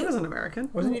 He was an American.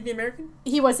 Wasn't he the American?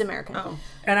 He was American. Oh.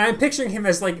 And I'm picturing him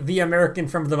as like the American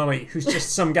from The Mummy, who's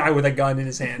just some guy with a gun in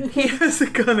his hand. He has a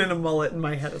gun and a mullet in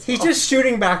my head as well. He's just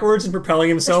shooting backwards and propelling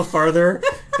himself farther.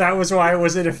 That was why it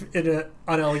was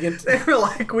unelegant. They were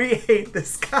like, we hate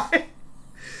this guy.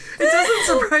 It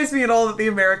doesn't surprise me at all that the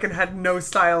American had no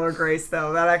style or grace,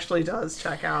 though. That actually does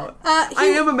check out.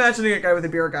 I am imagining a guy with a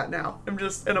beer gut now. I'm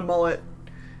just in a mullet.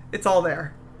 It's all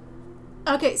there.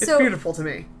 Okay, It's so beautiful to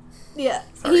me. yeah,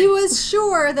 Sorry. he was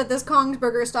sure that this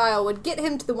Kongsberger style would get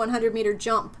him to the 100-meter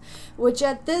jump, which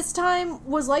at this time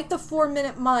was like the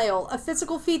 4-minute mile, a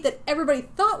physical feat that everybody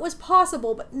thought was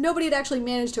possible, but nobody had actually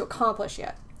managed to accomplish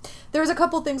yet. There was a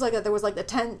couple things like that. There was like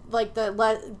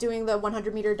doing the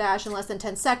 100-meter dash in less than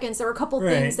 10 seconds. There were a couple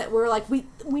things that were like, we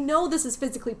know this is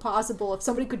physically possible if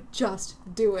somebody could just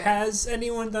do it. Has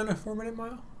anyone done a 4-minute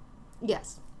mile?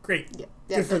 Yes. Great. Yeah.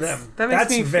 Good for them. That makes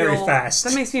That's me very feel, fast.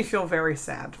 That makes me feel very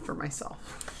sad for myself.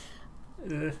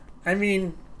 I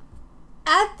mean,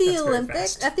 At the That's very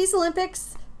Olympics, fast. at these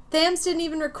Olympics, Thams didn't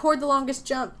even record the longest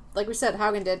jump. Like we said,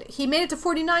 Haugen did. He made it to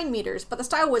 49 meters, but the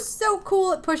style was so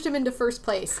cool it pushed him into first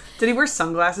place. Did he wear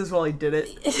sunglasses while he did it?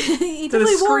 He Did a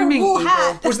definitely wore a screaming wool eagle.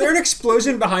 hat. was there an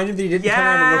explosion behind him that he didn't turn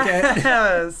around to look at?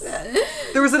 Yes.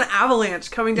 There was an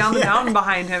avalanche coming down the Yeah. mountain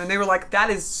behind him, and they were like, that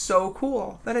is so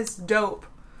cool. That is dope.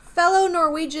 Fellow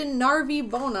Norwegian Narvi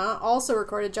Bona also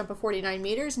recorded a jump of 49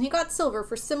 meters, and he got silver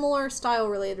for similar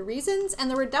style-related reasons, and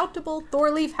the redoubtable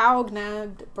Thorleif Haug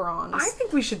nabbed bronze. I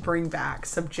think we should bring back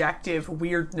subjective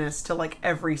weirdness to, like,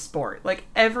 every sport. Like,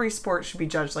 every sport should be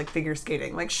judged like figure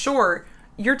skating. Like, sure,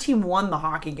 your team won the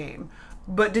hockey game,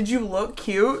 but did you look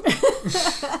cute?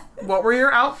 What were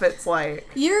your outfits like?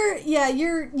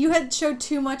 You had showed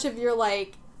too much of your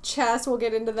like chest. We'll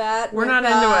get into that. We're not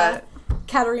into it.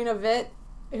 Katarina Witt,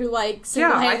 who like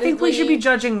Yeah, I think we should be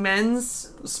judging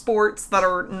men's sports that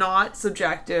are not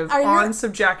subjective on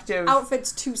subjective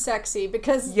outfits too sexy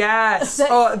because yes,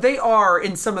 they are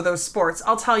in some of those sports.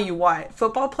 I'll tell you what,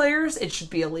 football players, it should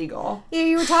be illegal. Yeah,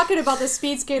 you were talking about the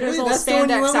speed skaters' little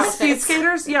spandex outfits. Speed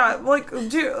skaters, yeah, like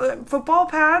football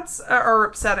pads are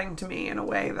upsetting to me in a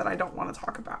way that I don't want to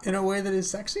talk about. In a way that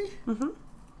is sexy? Mm-hmm.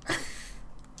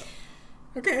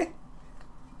 Okay.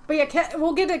 But yeah,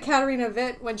 we'll get to Katarina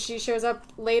Witt when she shows up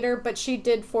later, but she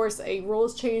did force a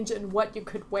rules change in what you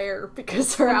could wear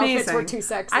because her outfits were too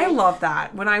sexy. I love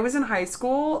that. When I was in high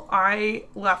school, I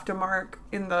left a mark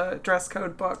in the dress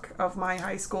code book of my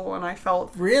high school, and I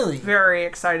felt really very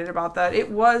excited about that.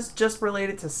 It was just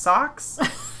related to socks.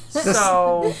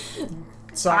 So...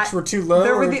 Socks were too low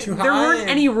or too high? There weren't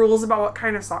any rules about what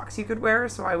kind of socks you could wear,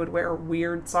 so I would wear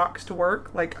weird socks to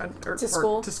work, to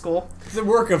school. The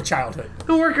work of childhood.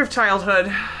 The work of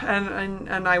childhood,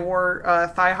 and I wore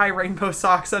thigh-high rainbow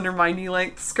socks under my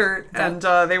knee-length skirt, and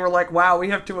they were like, "Wow, we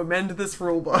have to amend this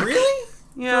rule book." Really?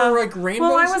 Yeah. For like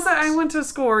rainbow socks? I went to a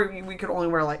school where we could only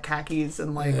wear like khakis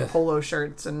and like polo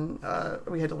shirts, and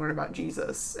we had to learn about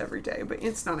Jesus every day, but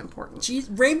it's not important.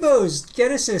 Rainbows,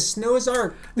 Genesis, Noah's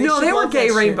Ark. They were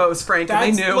gay rainbows, Frank,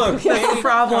 and they knew. Look, that's the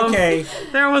problem. Okay.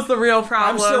 There was the real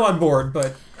problem. I'm still on board,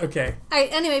 but okay.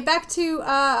 Alright, anyway, back to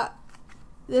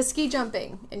the ski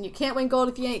jumping, and you can't win gold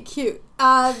if you ain't cute.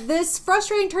 This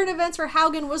frustrating turn of events for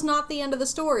Haugen was not the end of the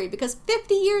story, because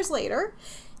 50 years later,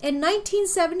 in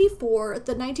 1974,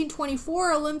 the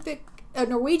 1924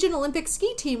 Norwegian Olympic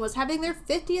ski team was having their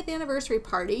 50th anniversary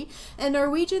party, and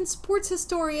Norwegian sports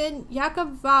historian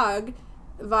Jakob Vaage,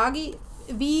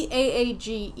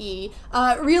 V-A-A-G-E,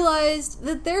 realized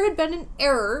that there had been an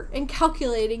error in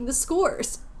calculating the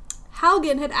scores.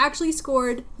 Haugen had actually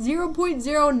scored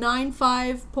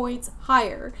 0.095 points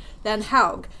higher than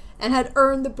Haug, and had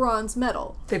earned the bronze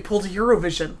medal. They pulled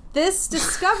Eurovision. This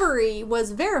discovery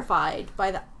was verified by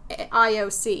the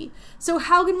IOC. So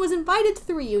Haugen was invited to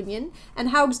the reunion, and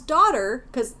Haug's daughter,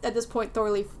 because at this point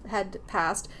Thorleif had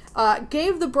passed,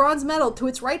 gave the bronze medal to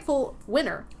its rightful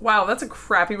winner. Wow, that's a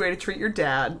crappy way to treat your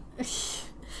dad.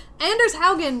 Anders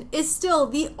Haugen is still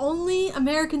the only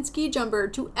American ski jumper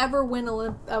to ever win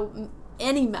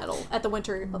any medal at the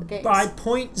Winter Games. By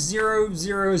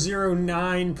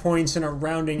 0.0009 points in a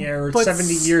rounding error, but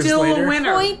 70 years still later. A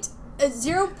winner.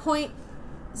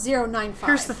 0.095.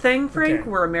 Here's the thing, Frank. Okay.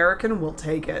 We're American. We'll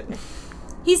take it.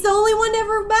 He's the only one to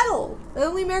ever medal. The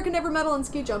only American to ever medal in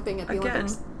ski jumping at the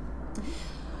Olympics.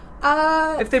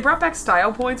 If they brought back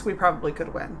style points, we probably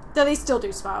could win. Do they still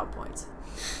do style points?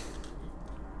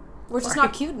 We're just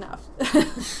not cute enough.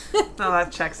 No,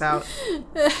 that checks out.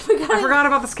 I forgot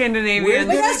about the Scandinavian.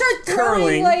 We gotta start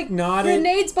throwing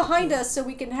grenades behind us so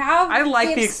we can have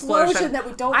the explosion that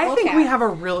we don't I look think at. we have a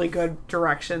really good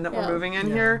direction that we're moving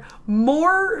in here.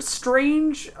 More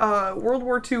strange World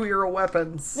War II era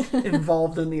weapons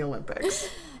involved in the Olympics.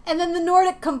 And then the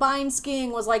Nordic combined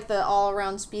skiing was like the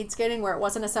all-around speed skating where it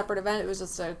wasn't a separate event. It was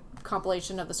just a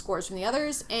compilation of the scores from the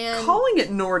others. And calling it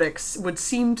Nordics would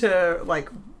seem to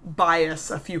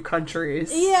bias a few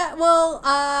countries. Yeah, well,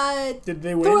 did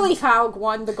they win? Thorleif Haug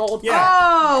won the gold. Yeah.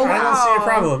 Oh, I don't see a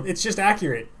problem. It's just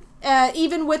accurate.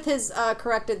 Even with his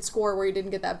corrected score where he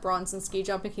didn't get that bronze in ski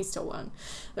jumping, he still won.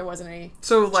 There wasn't any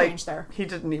change there. He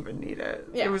didn't even need it.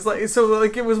 Yeah. It was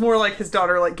it was more like his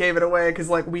daughter gave it away because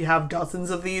we have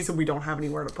dozens of these and we don't have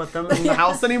anywhere to put them in the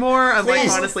house anymore. And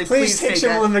honestly, please take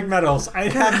some Olympic medals. I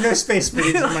have no space for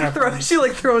these in my apartment. She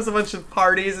throws a bunch of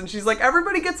parties and she's like,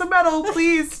 everybody gets a medal,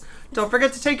 please. Don't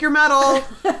forget to take your medal.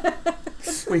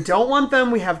 We don't want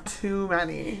them. We have too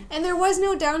many. And there was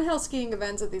no downhill skiing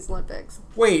events at these Olympics.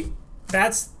 Wait,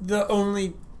 that's the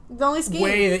only skiing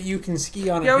way that you can ski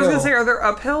on a hill. I was going to say, are there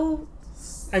uphill?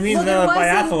 I mean, the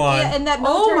biathlon. And that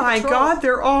military oh my patrol. God,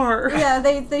 there are. Yeah,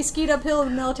 they skied uphill in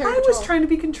the military patrol. I was trying to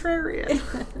be contrarian.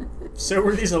 So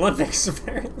were these Olympics,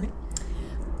 apparently.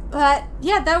 But,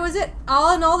 yeah, that was it.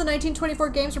 All in all, the 1924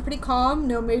 games were pretty calm.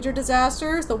 No major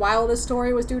disasters. The wildest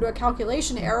story was due to a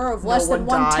calculation error of less than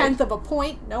 1/10 of a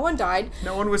point. No one died.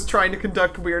 No one was trying to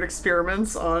conduct weird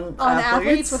experiments on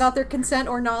athletes without their consent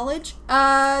or knowledge.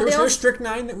 There was no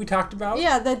strychnine that we talked about.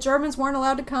 Yeah, the Germans weren't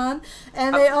allowed to con.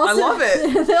 And they also, I love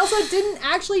it. They also didn't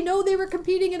actually know they were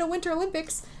competing in a Winter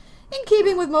Olympics, in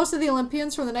keeping with most of the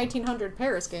Olympians from the 1900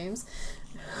 Paris Games.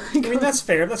 I mean, that's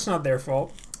fair. That's not their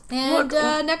fault. And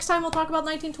next time we'll talk about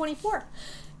 1924.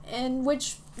 And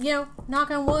which,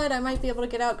 knock on wood, I might be able to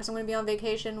get out because I'm going to be on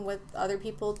vacation with other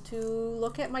people to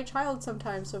look at my child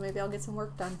sometime, so maybe I'll get some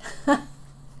work done.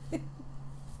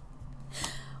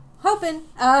 Hoping.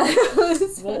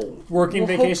 Working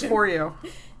We'll vacation hope for you.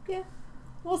 Yeah.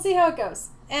 We'll see how it goes.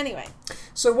 Anyway.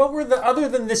 So what were other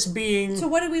than this being? So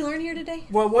what did we learn here today?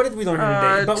 Well, what did we learn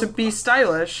here today? To be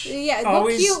stylish. Yeah, look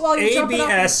Always cute while you're jumping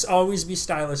ABS. Always be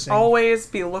stylish. Always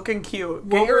be looking cute.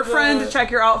 Get What your were friend the- to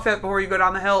check your outfit before you go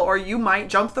down the hill, or you might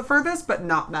jump the furthest, but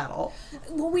not metal.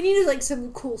 Well, we needed like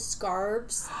some cool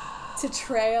scarves to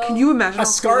trail. Can you imagine A how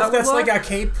cool scarf that would that's like look? a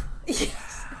cape.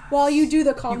 While you do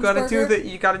the You gotta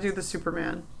Kongsberger. do the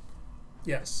Superman.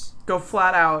 Yes. Go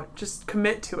flat out. Just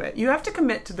commit to it. You have to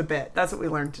commit to the bit. That's what we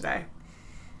learned today.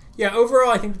 Yeah.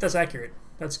 Overall, I think that's accurate.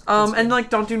 That's And good. like,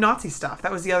 don't do Nazi stuff.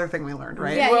 That was the other thing we learned,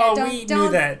 right? Yeah. well, don't- we knew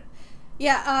don't- that.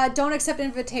 Yeah, don't accept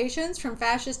invitations from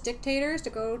fascist dictators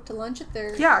to go to lunch at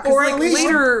their... Yeah, because Or at like least-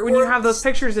 later when you or- have those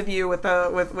pictures of you with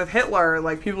Hitler,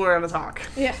 like people are gonna talk.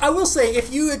 Yeah. I will say,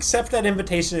 if you accept that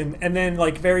invitation and then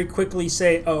like very quickly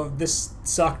say, "Oh, this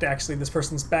sucked. Actually, this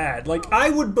person's bad," like I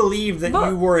would believe that But-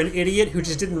 you were an idiot who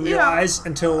just didn't realize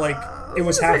until like it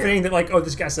was happening that like, "Oh,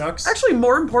 this guy sucks." Actually,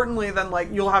 more importantly than like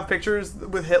you'll have pictures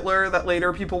with Hitler that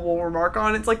later people will remark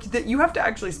on. It's like that you have to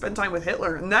actually spend time with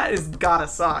Hitler, and that is gotta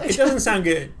suck. It doesn't sound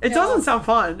good. It doesn't sound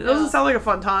fun. It doesn't No. sound like a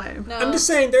fun time. No. I'm just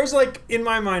saying, there's like, in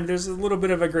my mind, there's a little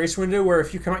bit of a grace window where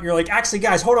if you come out, you're like, actually,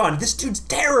 guys, hold on, this dude's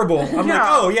terrible. I'm like, Yeah.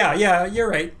 oh, yeah, you're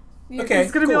right. Okay,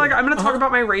 It's gonna be cool. like, I'm gonna talk Uh-huh.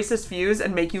 about my racist views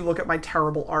and make you look at my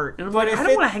terrible art. And I'm But like, if I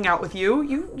don't it- want to hang out with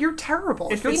you. You're terrible.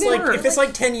 If You're it's the like worst. if it's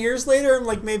like 10 years later, I'm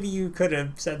like, maybe you could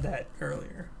have said that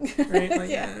earlier, right? Like,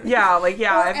 Yeah. yeah, like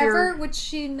yeah. Or if you're, ever, which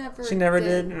she never She never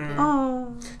did.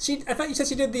 oh, I thought you said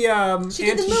she did the She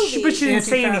did the movie. but she didn't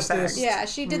say anti-fascist. anything. Yeah,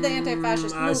 she did the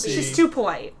anti-fascist I movie. see. She's too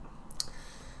polite.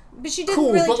 But she didn't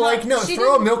Cool, really but talk, like, no, she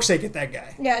throw a didn't- milkshake at that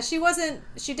guy. Yeah, she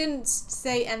didn't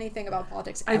say anything about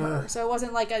politics ever. So it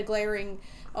wasn't like a glaring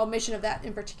omission of that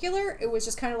in particular. It was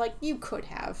just kind of like, you could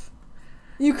have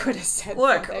said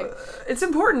Look, something. it's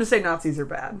important to say Nazis are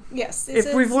bad. Yes.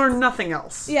 If we've learned nothing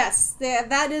else. Yes,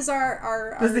 that is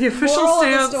our That's the official moral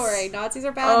stance of the story. Nazis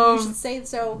are bad, of- you should say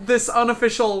so. This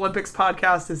unofficial Olympics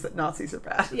podcast is that Nazis are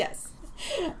bad. Yes.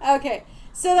 Okay,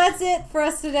 so that's it for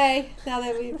us today, now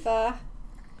that we've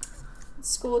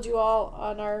schooled you all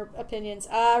on our opinions.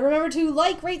 Remember to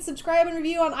like, rate, subscribe, and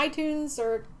review on iTunes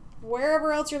or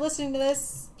wherever else you're listening to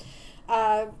this.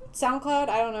 SoundCloud,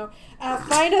 I don't know.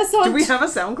 Find us on... Do we have a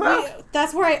SoundCloud?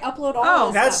 That's where I upload all Oh,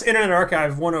 of That's stuff. Internet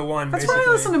Archive 101. That's basically. where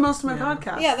I listen to most of my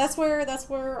podcasts. Yeah, that's where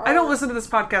I don't listen to this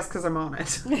podcast because I'm on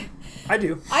it. I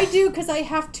do. I do, because I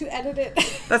have to edit it.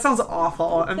 That sounds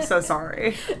awful. I'm so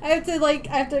sorry.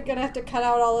 gonna have to cut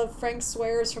out all of Frank's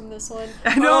swears from this one.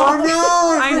 I know.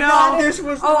 Oh, I forgot know. this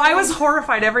was I was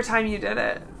horrified every time you did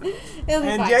it. It'll be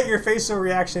And fine. yet your facial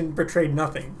reaction betrayed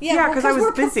nothing. Yeah, Yeah, well, because I was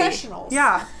we're busy. professionals.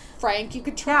 Yeah. Frank, you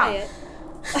could try Yeah. it.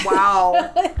 Wow.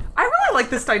 I really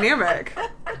like this dynamic.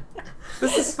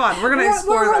 This is fun. We're gonna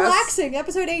explore we're this. relaxing.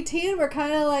 Episode 18, we're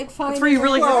kind of like finding... That's where you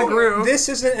really hit Well, the groove. this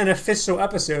isn't an official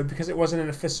episode because it wasn't an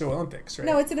official Olympics, right?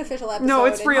 No, it's an official episode. No,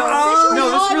 it's real. officially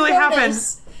No, this on really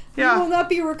notice. happened. You Yeah. will not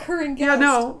be a recurring guest. Yeah,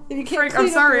 no. If you can't Frank, clean I'm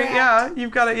up sorry. your act. Yeah, you've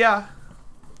got it. Yeah.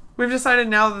 We've decided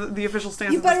now that the official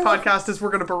stance You of this better look- podcast is we're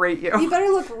going to berate you. You better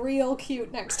look real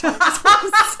cute next time. That's what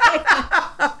I'm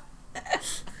saying.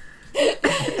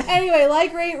 Anyway,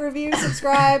 like, rate, review,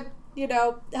 subscribe.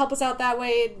 Help us out that way.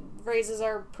 It raises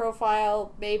our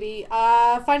profile, maybe.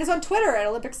 Find us on Twitter at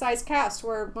Olympic Size Cast,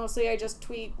 where mostly I just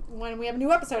tweet when we have a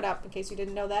new episode up, in case you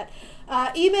didn't know that.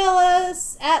 Email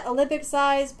us at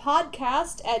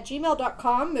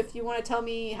olympicsizepodcast@gmail.com if you want to tell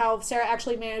me how Sarah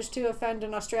actually managed to offend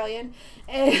an Australian,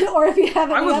 or if you have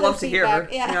any I would other love to hear.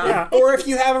 feedback. Yeah. Yeah, or if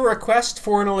you have a request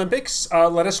for an Olympics,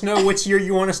 let us know which year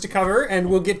you want us to cover, and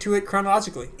we'll get to it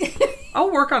chronologically. I'll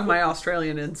work on my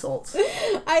Australian insults.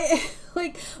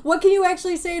 What can you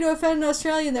actually say to offend an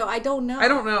Australian, though? I don't know. I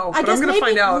don't know, I but guess I'm going to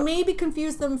find out. Maybe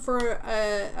confuse them for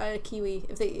a Kiwi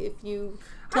if you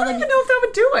I tell don't them. even know if that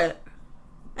would do it.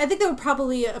 I think that would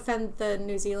probably offend the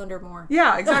New Zealander more.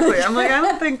 Yeah, exactly. I'm like, I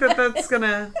don't think that's going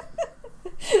to...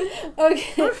 Okay. I'm going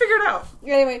to figure it out.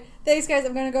 Anyway, thanks, guys.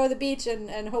 I'm going to go to the beach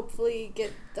and hopefully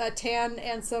get a tan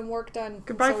and some work done.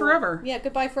 Goodbye forever. Yeah,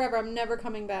 goodbye forever. I'm never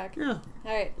coming back. Yeah. All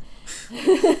right.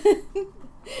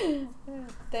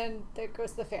 Then there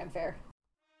goes the fanfare.